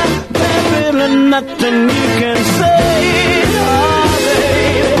alone. There's really nothing you can say, oh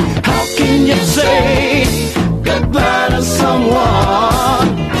baby. How can you say goodbye to someone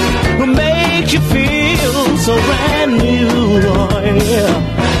who makes you feel so brand new, oh yeah?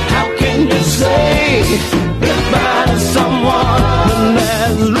 How can you say goodbye to someone when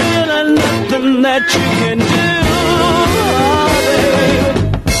there's really nothing that you can do, oh baby?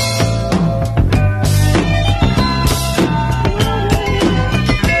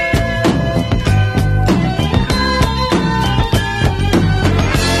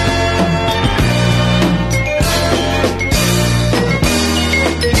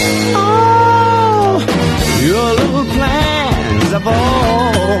 Have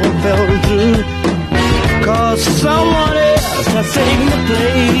all fell through, 'cause someone else has taken the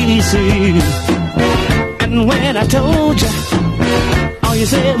places. And when I told you, all you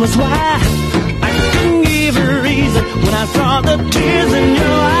said was why. I couldn't give a reason when I saw the tears in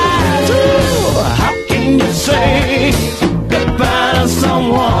your eyes. Ooh, how can you say goodbye to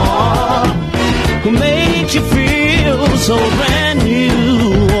someone who makes you feel so brand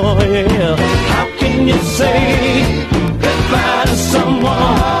new? Oh yeah. How can you say goodbye to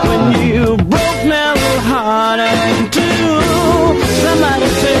someone when you broke my heart in two? Somebody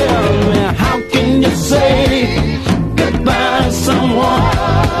tell me, how can you say goodbye to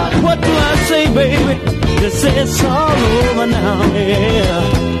someone? What do I say, baby? This is all over now, yeah.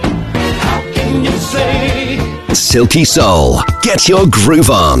 How can you say Silky Soul, get your groove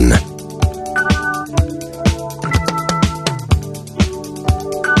on.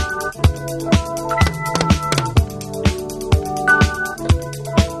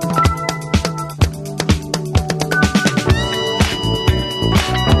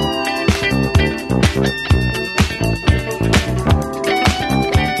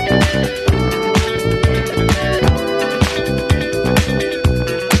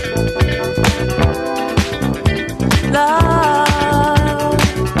 Love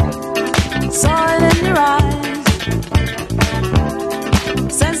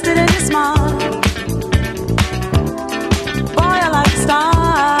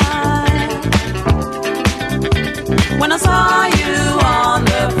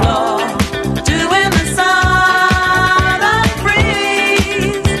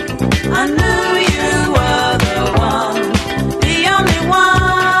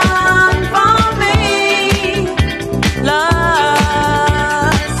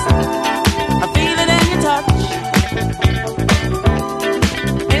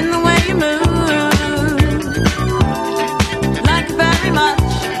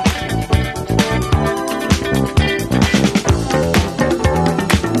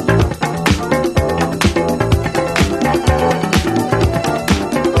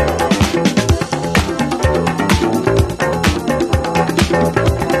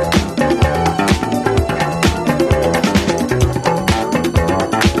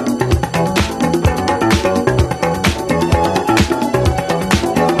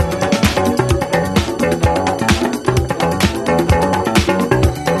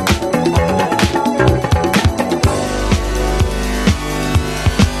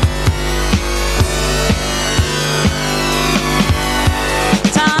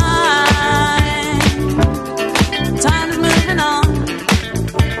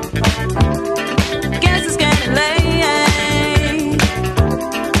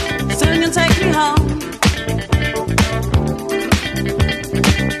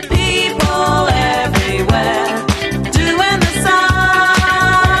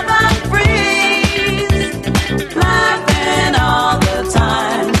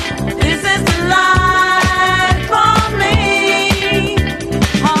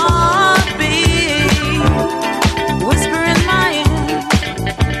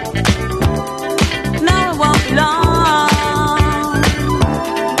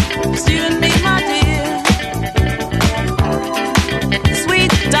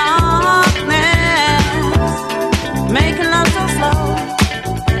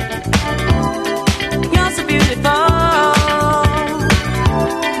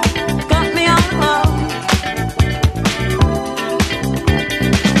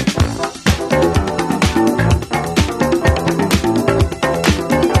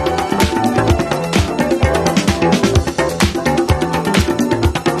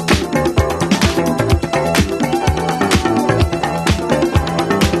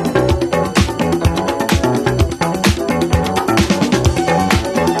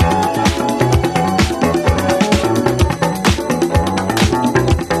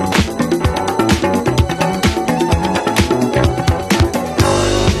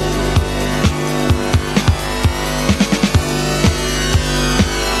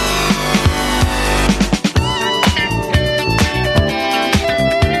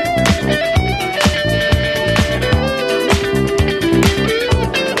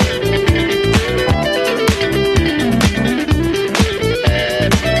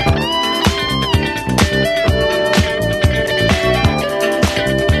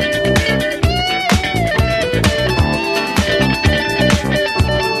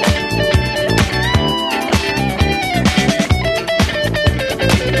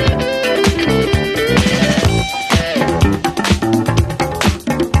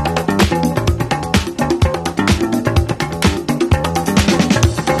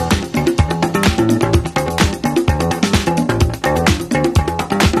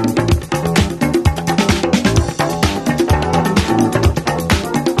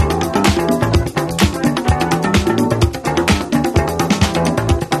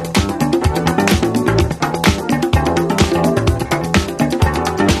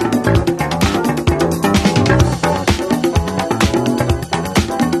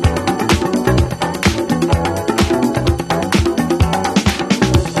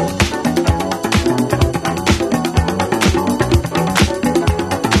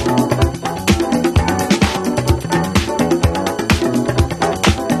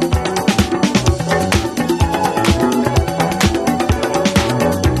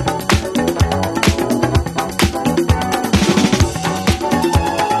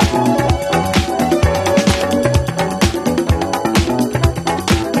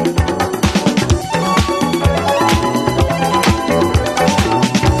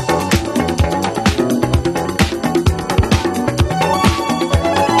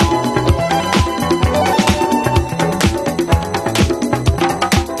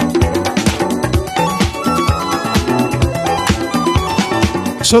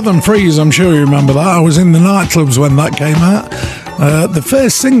Southern Freeze, I'm sure you remember that. I was in the nightclubs when that came out. The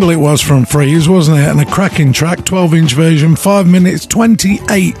first single it was from Freeze, wasn't it? And a cracking track, 12-inch version, 5 minutes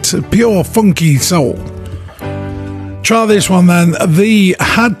 28, pure funky soul. Try this one then. The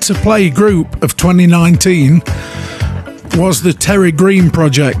Had to Play group of 2019 was the Terry Green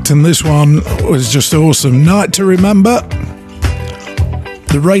Project, and this one was just awesome. Night to Remember,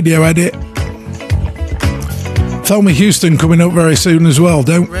 the radio edit. Thelma Houston coming up very soon as well.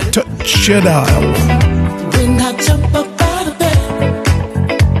 Don't touch your dial. When I jump up out of bed,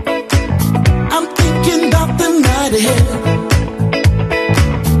 I'm thinking about the night ahead,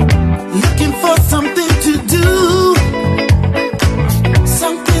 looking for something to do,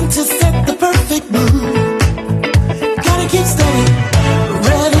 something to set the perfect mood. Gotta keep steady,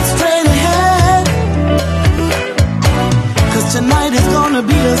 ready straight ahead, 'cause tonight is gonna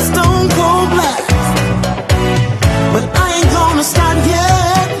be a stone cold blast. But I ain't gonna start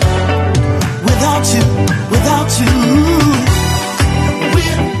yet without you, without you.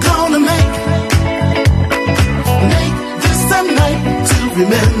 We're gonna make this a night to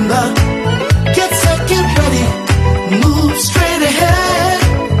remember. Get set, get ready, move straight ahead.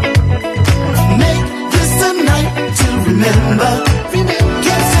 Make this a night to remember.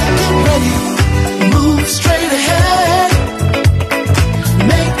 Get set, get ready, move straight ahead.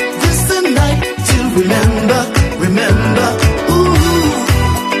 Make this a night to remember. Remember, ooh,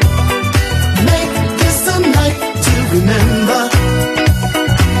 make this a night to remember,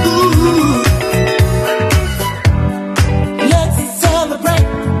 ooh, let's celebrate,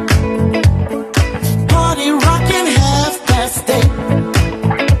 party rockin' 8:30,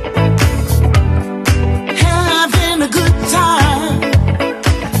 having a good time,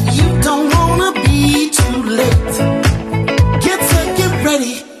 you don't wanna be too late, get set, get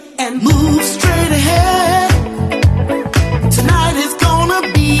ready, and move straight ahead. Tonight is gonna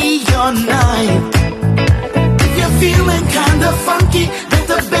be your night. If you're feeling kinda funky, let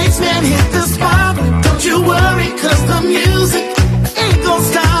the bassman hit the spot. Don't you worry, 'cause the music ain't gonna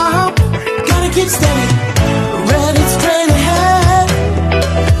stop. Gotta keep steady, ready straight ahead,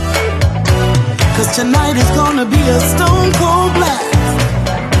 'cause tonight is gonna be a stone cold blast.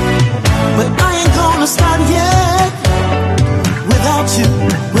 But I ain't gonna start yet without you,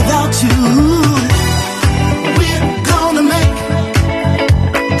 without you.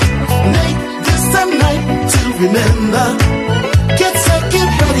 Remember, get set, get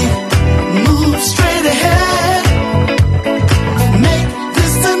ready, move straight ahead. Make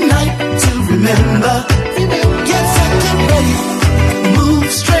this a night to remember. Get set, get ready, move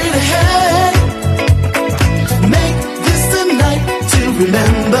straight ahead. Make this a night to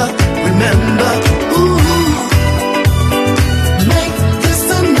remember. Remember, ooh. Make this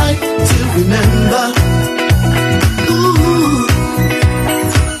a night to remember. Ooh.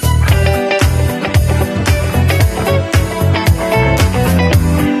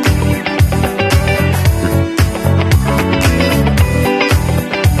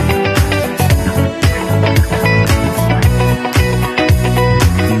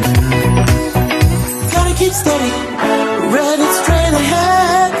 Keep steady, ready straight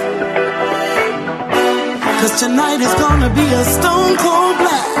ahead, 'cause tonight is gonna be a stone cold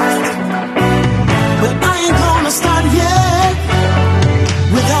blast. But I ain't gonna start yet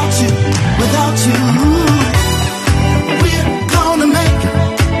without you, without you. We're gonna make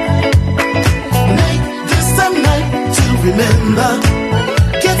this a night to remember.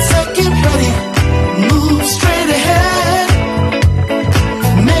 Get set, get ready, move straight ahead.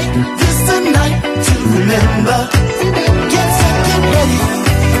 Make this a night to remember. Get set, get ready,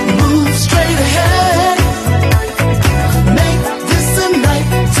 move straight ahead. Make this a night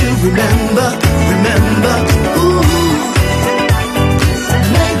to remember. Remember, ooh.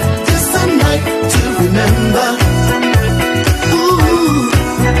 Make this a night to remember.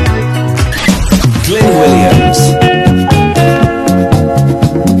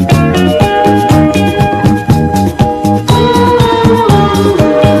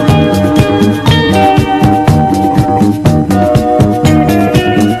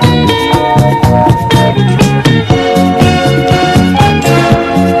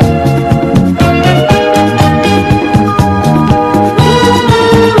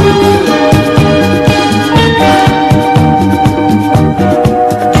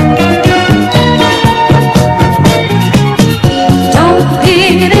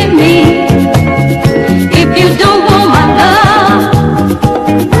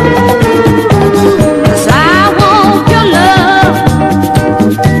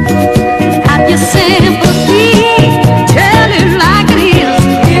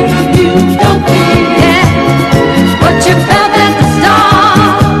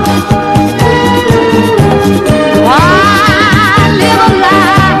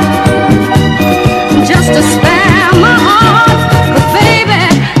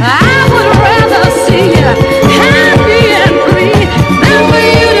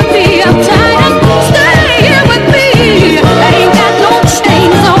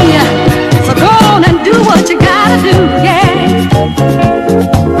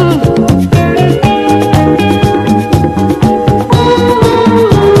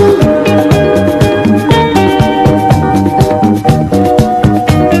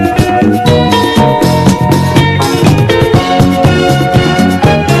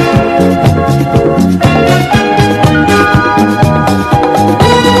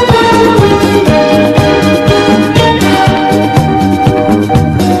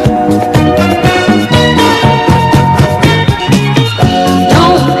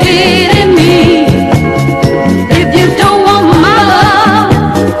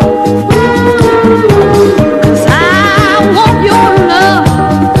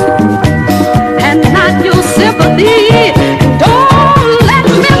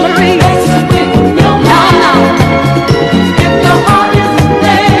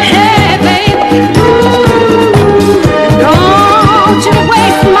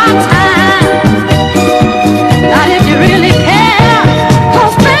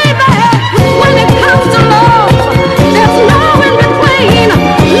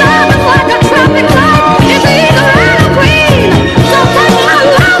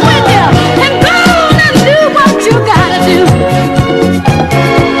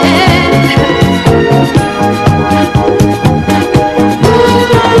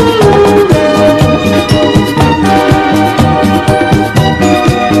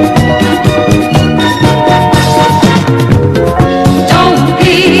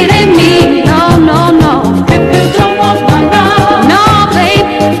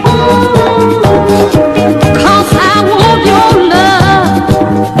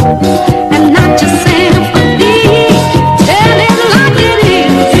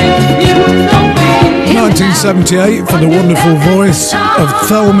 1978 for the wonderful voice of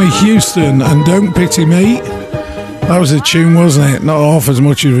Thelma Houston and Don't Pity Me. That was a tune, wasn't it? Not half as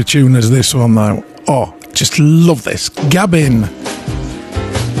much of a tune as this one, though. Oh, just love this. Gabbin,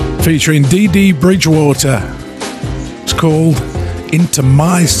 featuring Dee Dee Bridgewater. It's called Into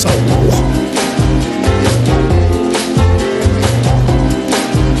My Soul.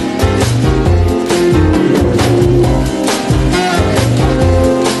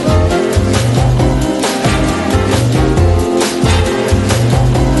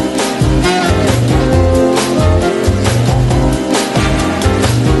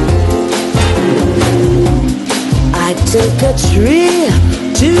 Took a trip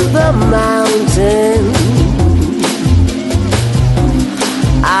to the mountain.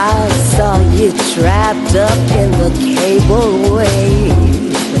 I saw you trapped up in the cableway.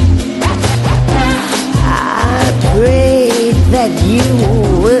 I prayed that you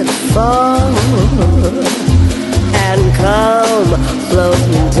would fall and come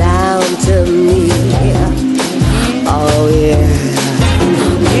floating down to me. Oh yeah,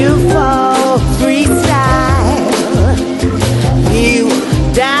 you fall freestyle. You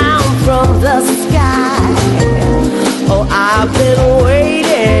down from the sky. Oh, I've been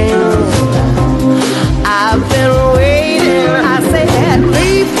waiting. I've been waiting. I said,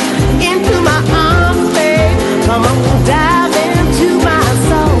 leap into my arms, babe. Come on, dive into my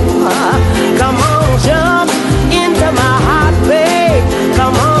soul. Come on, jump into my heart, babe.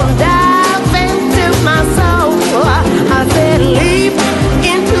 Come on, dive into my soul. I said, leap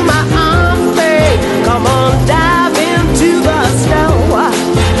into my arms, babe. Come on, dive into the snow.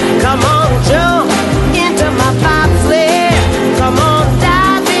 Come on, jump into my bobsled. Come on,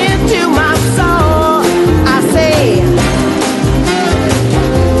 dive into my soul. I say,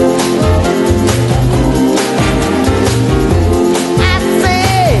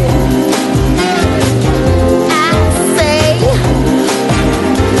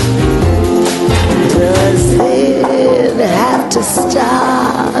 does it have to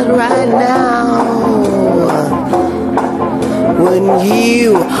start right now? When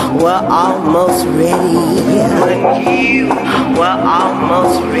you were almost ready. When you were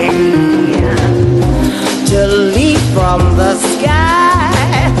almost ready to leap from the sky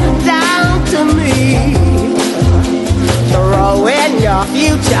down to me, throwing your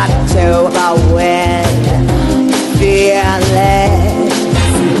future to the wind, fearless,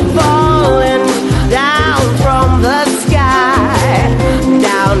 falling down from the sky,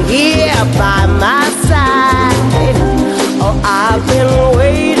 down here by my side. Oh, I've been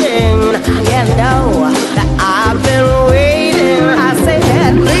waiting, you know that I've been waiting. I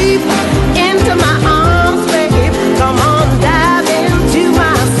said, leap into my arms, babe. Come on, dive into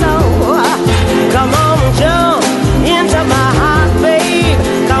my soul. Come on, jump into my heart, babe.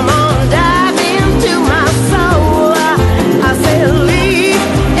 Come on, dive into my soul. I said, leap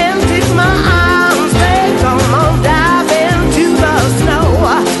into my arms, babe. Come on, dive into the snow.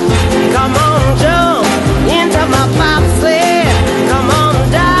 Come on, jump into my bobsled. Come on,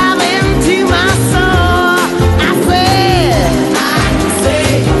 dive into my soul. I said,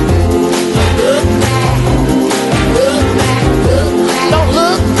 look back, look back, look back. Don't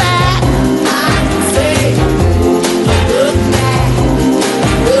look back. I say, look back,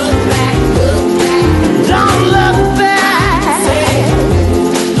 look back, look back. Don't look back. I say,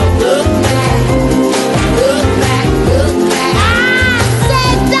 look back, look back, look back. I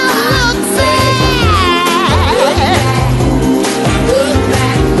said, don't look back. Look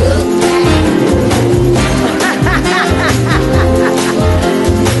back, look back.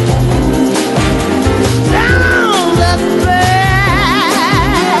 Don't look back.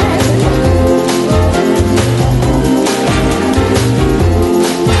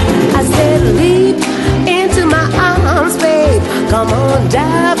 I said, leap into my arms, babe. Come on,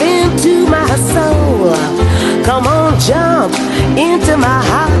 dive into my soul. Come on, jump into my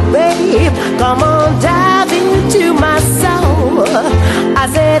heart, babe. Come on, dive into my soul. I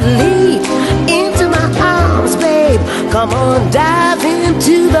said, leap into my arms, babe. Come on, dive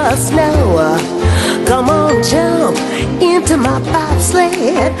into the snow. Come on, jump into my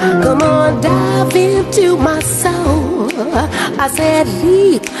bobsled. Come on, dive into my soul. I said,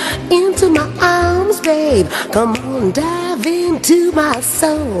 leap into my arms, babe. Come on, dive into my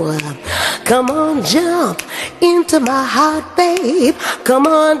soul. Come on, jump into my heart, babe. Come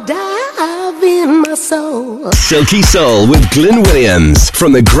on, dive in my soul. Silky Soul with Glyn Williams.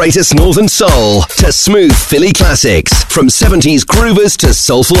 From the greatest northern soul to smooth Philly classics. From 70s groovers to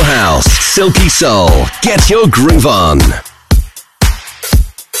soulful house. Silky Soul. Get your groove on.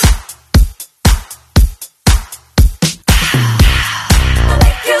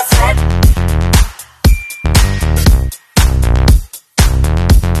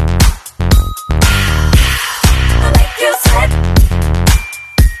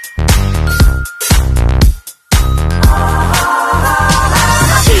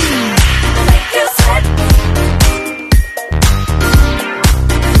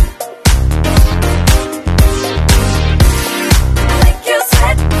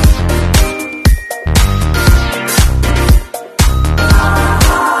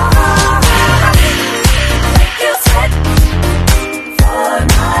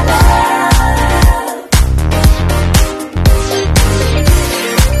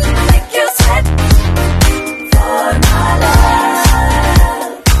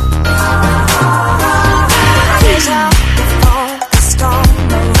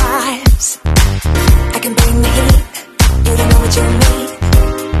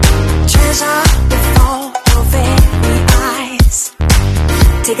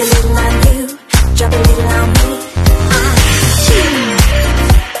 Take a little on you, drop a little on me.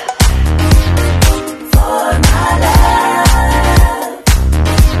 For my love,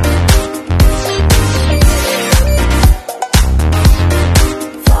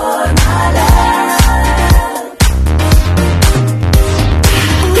 for my love.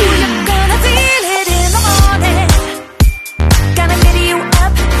 Ooh, you're gonna feel it in the morning. Gonna get you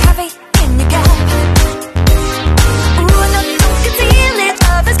up, coffee in your cup. Ooh, no, don't conceal it,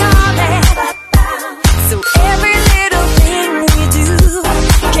 love is calling. So every little thing we do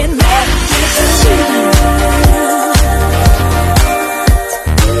can make you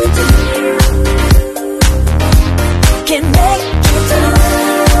can make you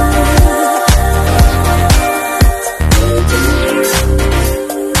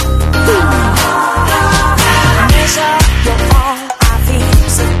measure your all, I feel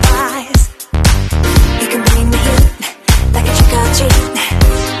surprised. You can bring me heat like a trick or treat.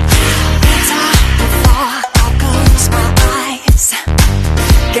 Better before I close my eyes.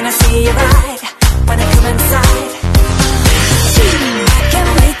 Can I see you right when I come inside? I can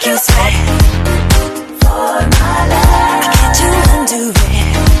make you sweat. For my love, I can't you undo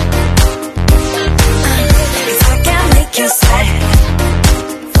it? 'Cause I can make you sweat.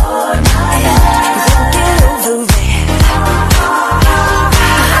 For my love, won't get over it.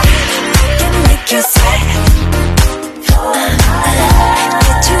 I can make you sweat. For my love,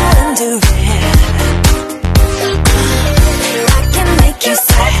 get you undo it. I can make you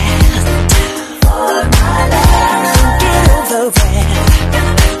sweat. For my love, won't get over it.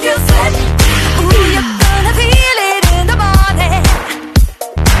 Gonna make you sweat. Ooh, you're gonna feel it in the morning.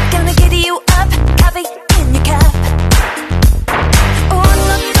 Gonna get you up, coffee in your cup. Oh,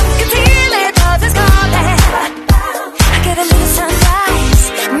 no, don't conceal it, love is calling. I get a little sunrise,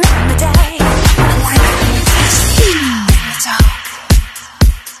 make my day. I like it when you touch me, when you talk.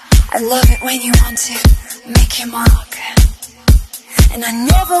 I love it when you want to make your mark. And I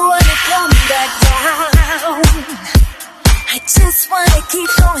never wanna come back down. I just wanna keep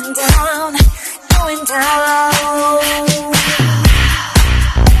going down, going down.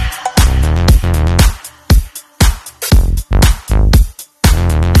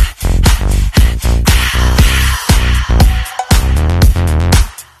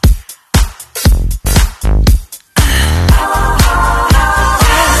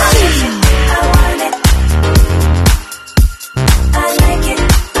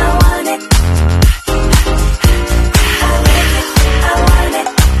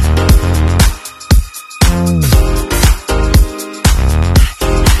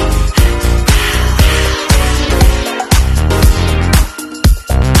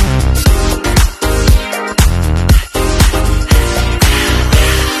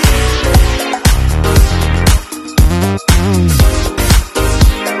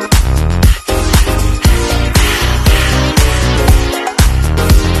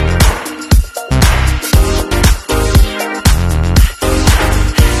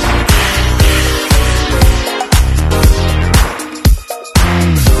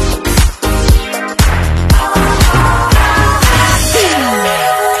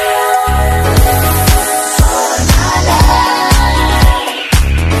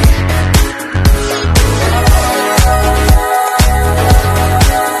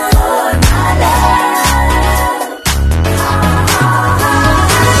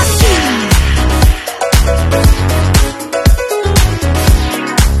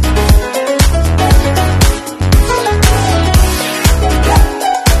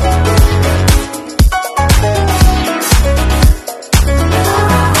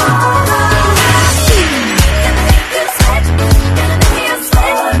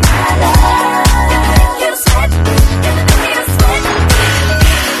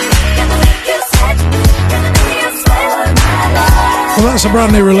 That's a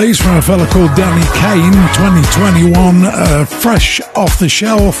brand new release from a fella called Danny Kane, 2021, fresh off the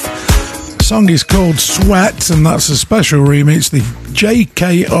shelf. The song is called Sweat, and that's a special remix. The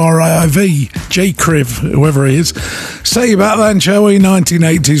JKRIV, JKriv, whoever he is. Say about that, shall we?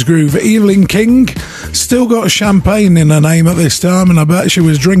 1980s groove. Evelyn King, still got champagne in her name at this time, and I bet she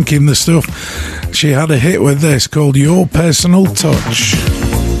was drinking the stuff. She had a hit with this called Your Personal Touch.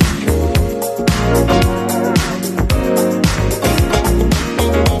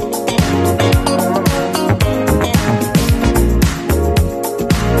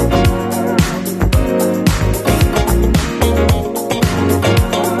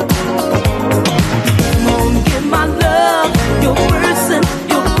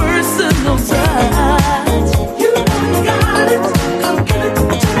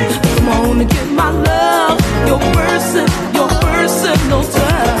 Your personal touch.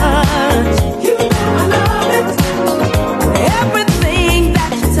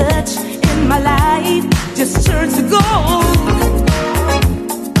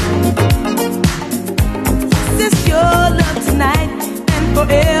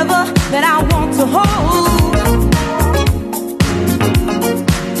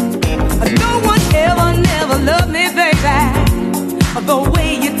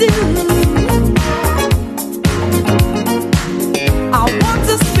 you do. I want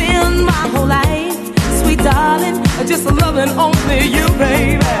to spend my whole life, sweet darling, just loving only you,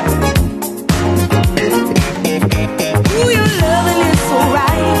 baby. Ooh, your loving is so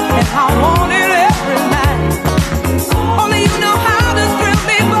right, and I want it every night. Only you know how to thrill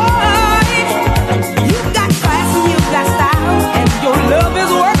me, boy. You got class and you got style, and your love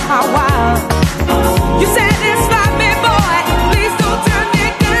is worth my while. You satisfy me, boy. Please don't turn me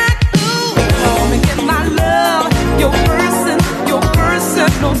down. Ooh, come and get my love, your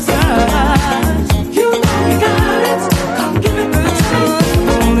personal touch. You know you got it. Come give it the truth.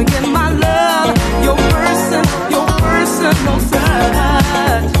 Come and get my love, your personal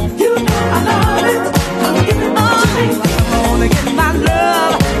touch. You know I love it. Come give it the truth. Come and get my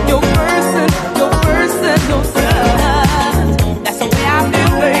love, your personal touch. That's the way I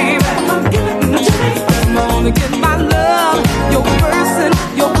feel, baby. Come give it to me. Come on and get my love, your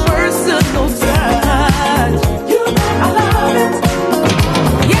personal touch. You know I love it.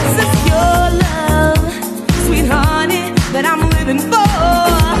 Yes, it's your love, sweet honey, that I'm living for.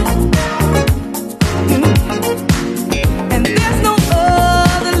 And there's no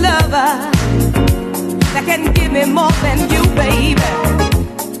other lover that can give me more than you, baby.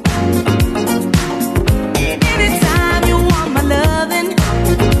 Anytime you want my loving,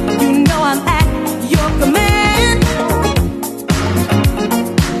 you know I'm at your command.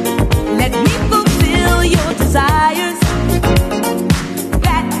 Let me fulfill your desires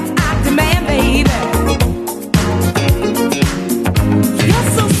that I demand, baby. You're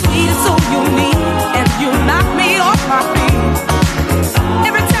so sweet and so unique, and you knock me off my feet.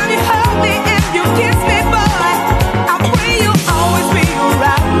 Every time you hug me and you kiss me, boy, I pray you'll always be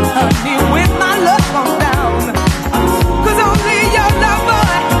around, honey, when my love comes down. 'Cause only your love,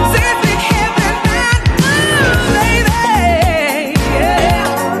 boy, sends me heaven bound. Ooh, baby, yeah.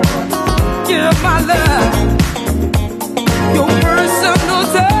 Give my love, your personal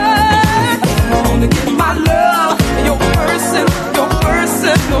touch. I wanna give my love, your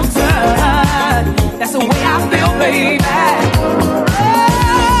personal touch. That's the way I feel, baby. Oh,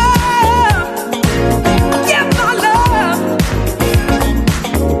 give my love,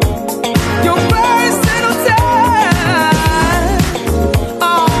 your personal touch.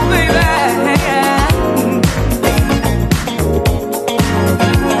 Oh, baby.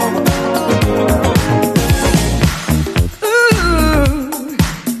 Ooh,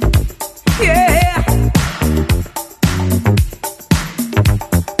 yeah.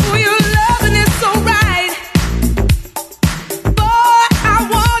 Ooh, your loving is so right. Boy, I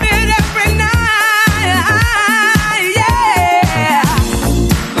want it every night. Yeah.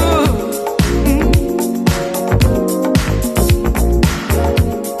 Ooh.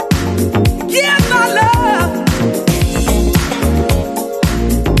 Give my love,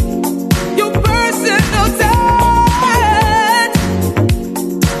 your personal touch.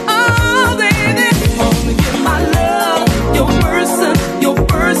 Oh, baby, only give my love, your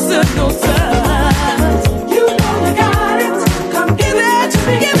personal touch. You know you got it. Come give it to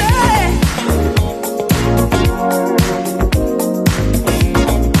me. Give it.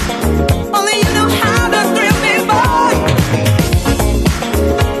 Only you know how to thrill me, boy.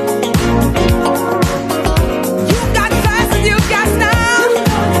 You got class and you got style.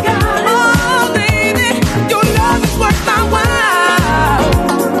 Oh, baby, your love is worth my while.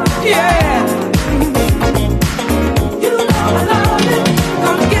 Yeah. You know I love it.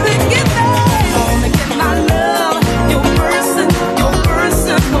 Come give it, give it. Wanna get my love, your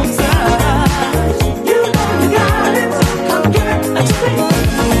personal touch. You know you got it. Come give it to me.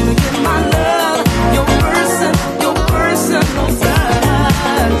 Wanna get my love, your personal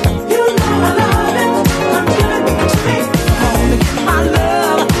touch. You know I love it. Come give it to me. Wanna get my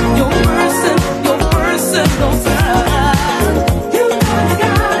love, your personal touch. You know you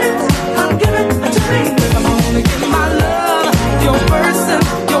got it. Come give it to me. I'm gonna get my love, your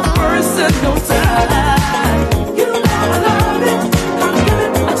personal touch. You know I love it. Come give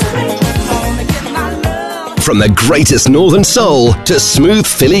it to me. I'm gonna get my love. From the greatest northern soul to smooth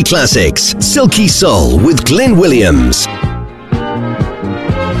Philly classics, Silky Soul with Glenn Williams.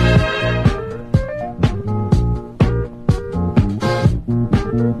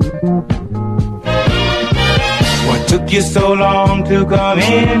 What took you so long to come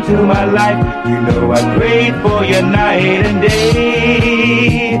into my life? You know I prayed for you night and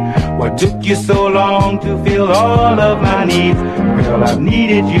day. What took you so long to fill all of my needs? Girl, I've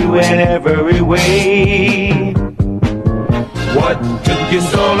needed you in every way. What took you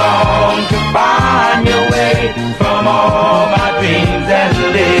so long to find your way from all my dreams and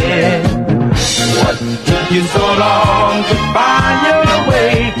live? What took you so long to find your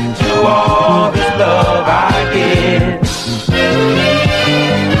way to all this love I give?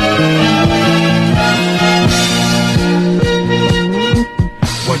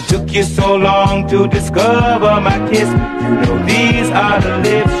 What took you so long to discover my kiss? You know these are the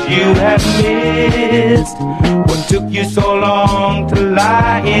lips you have missed. What took you so long to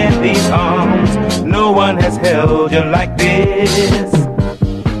lie in these arms? No one has held you like this.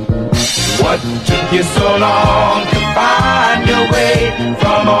 What took you so long to find your way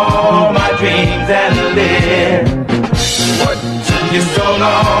from all my dreams and live? What took you so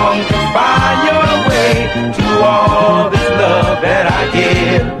long to find your way to all this love that I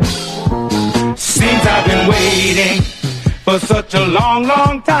give? Seems I've been waiting for such a long,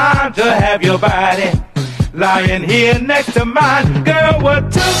 long time to have your body lying here next to mine. Girl,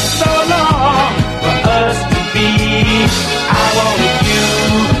 what took so long for us to be? I wanted you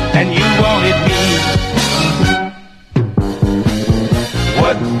and you wanted me.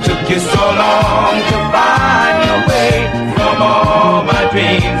 What took you so long to find your way from all my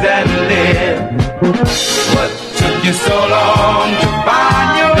dreams and live? What took you so long to find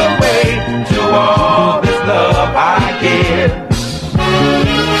your way to all this love I give?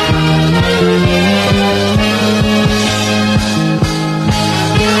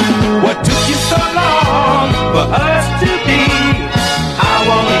 What took you so long for us to be? I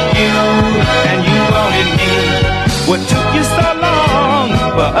wanted you and you wanted me. What took you so long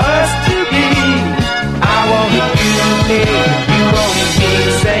for us to be? I wanted you, yeah, you wanted me.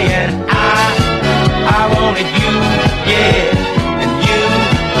 Saying I wanted you, yeah, and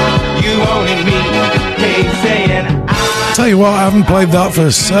you wanted me. Hey, saying Tell you what, I haven't played that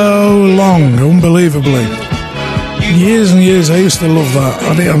for so long, unbelievably. Years and years, I used to love that.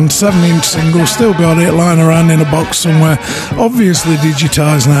 I had it on 7-inch single, still got it lying around in a box somewhere. Obviously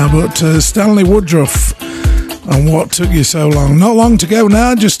digitised now, but Stanley Woodruff and What Took You So Long. Not long to go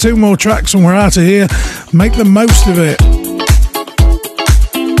now, just 2 more tracks and we're out of here. Make the most of it.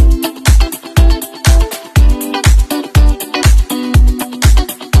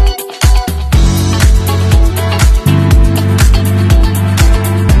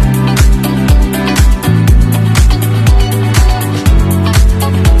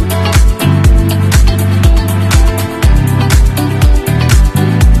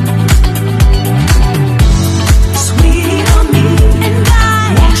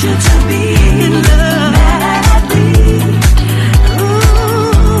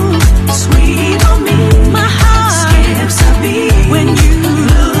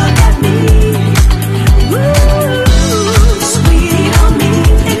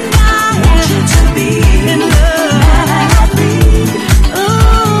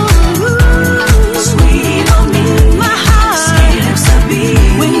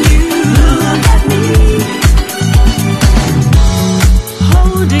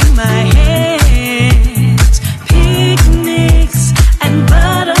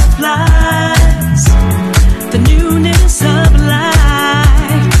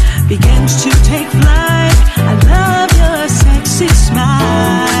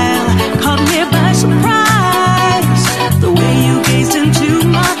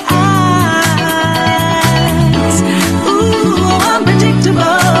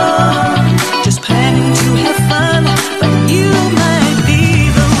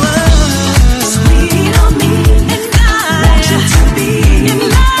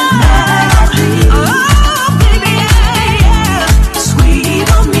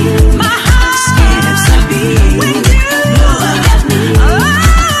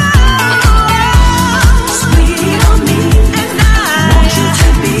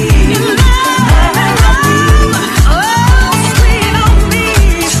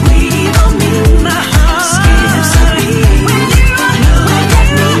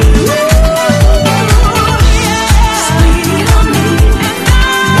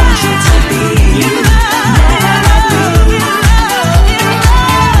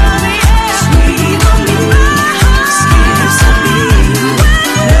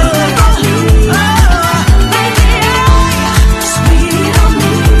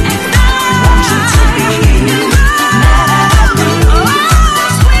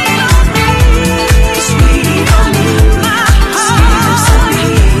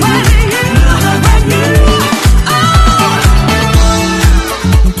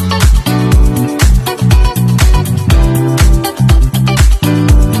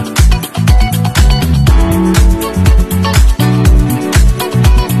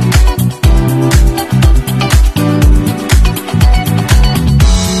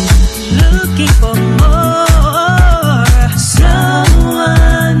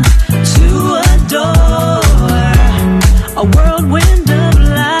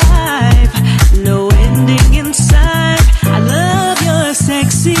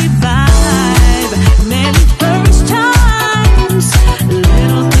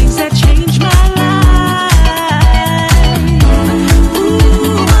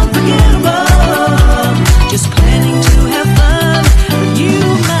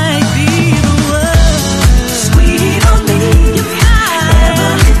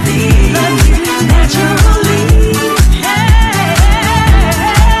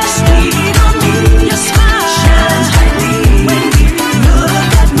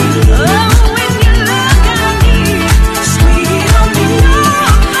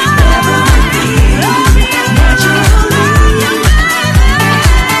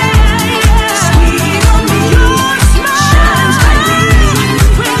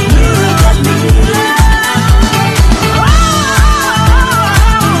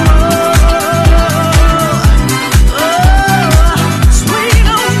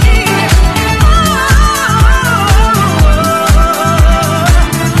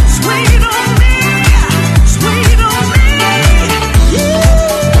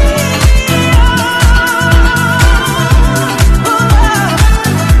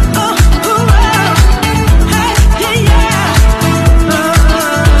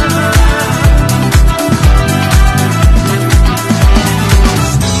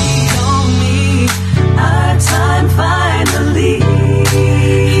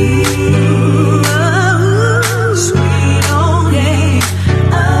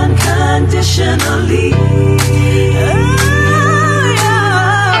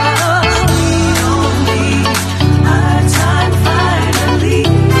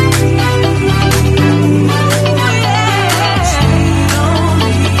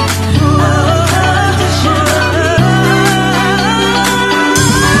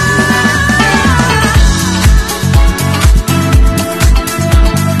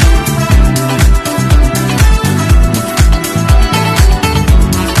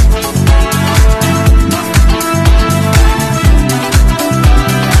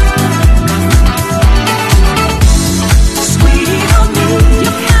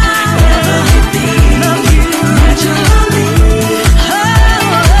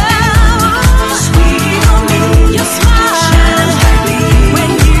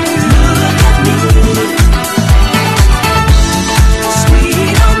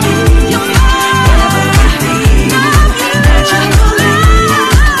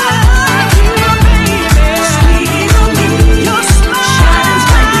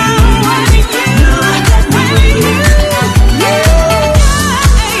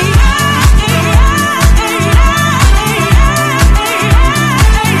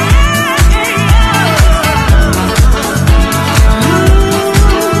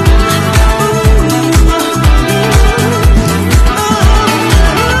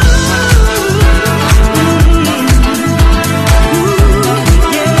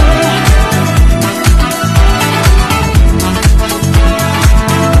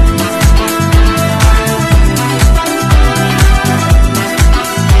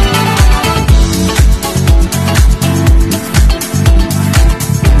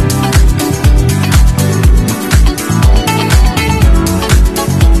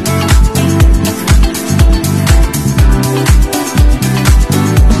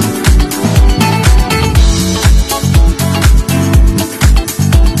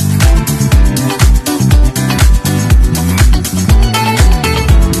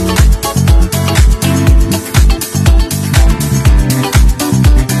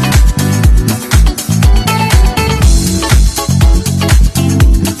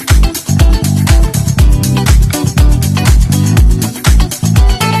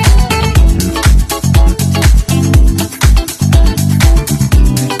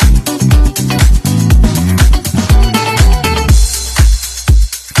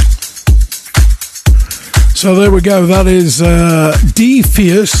 So there we go. That is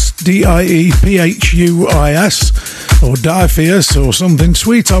Diephuis, Diephuis, or Diephuis, or something.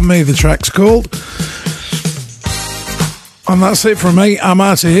 Sweet on Me, the track's called. And that's it from me. I'm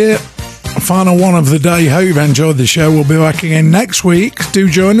out of here. Final one of the day. Hope you've enjoyed the show. We'll be back again next week. Do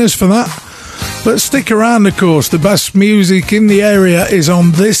join us for that. But stick around, of course. The best music in the area is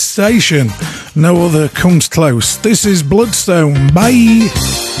on this station. No other comes close. This is Bloodstone. Bye.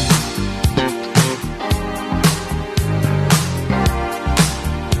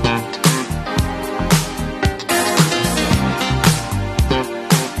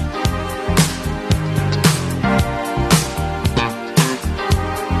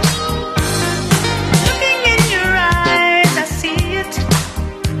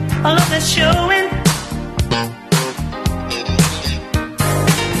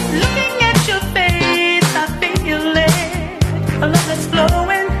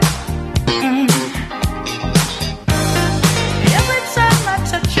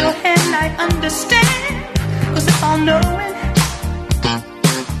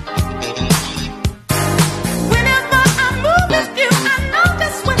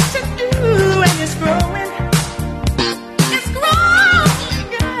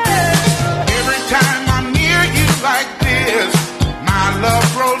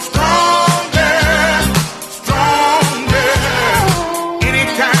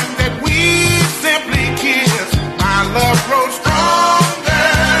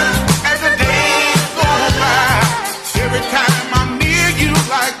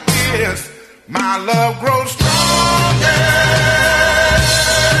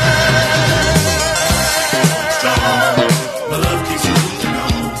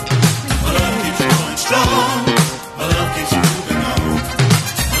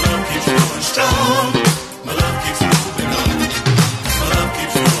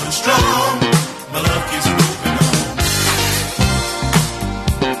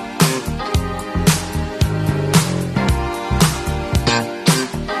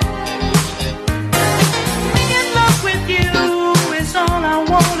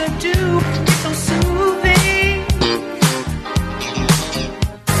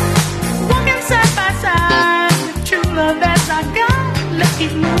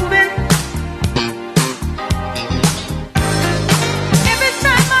 moving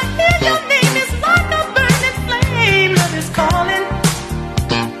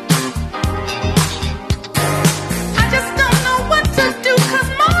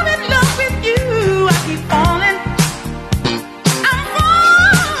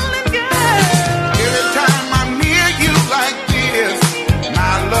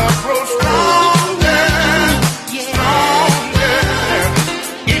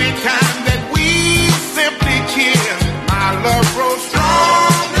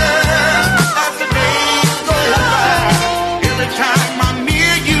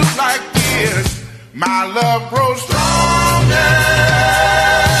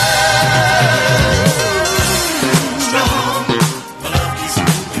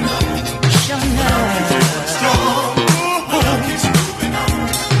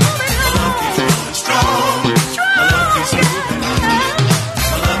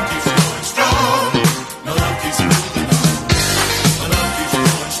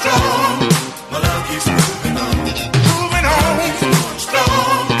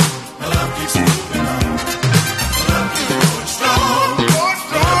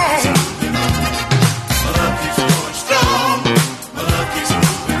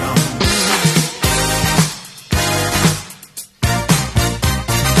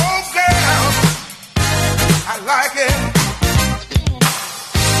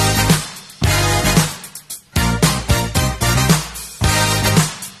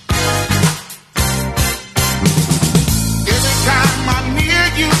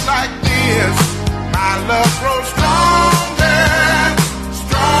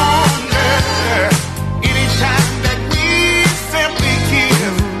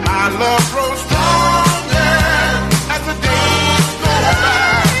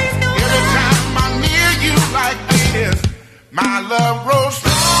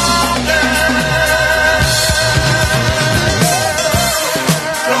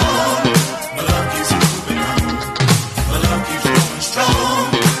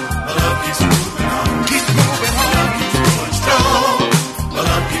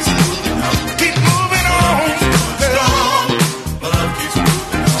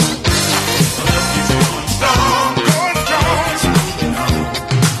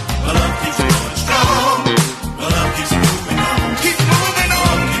on.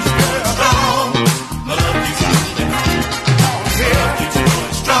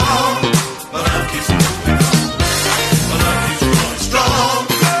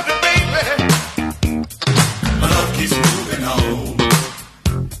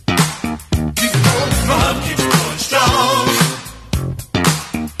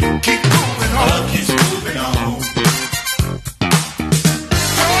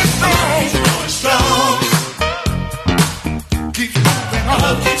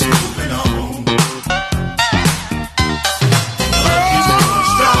 love keeps moving.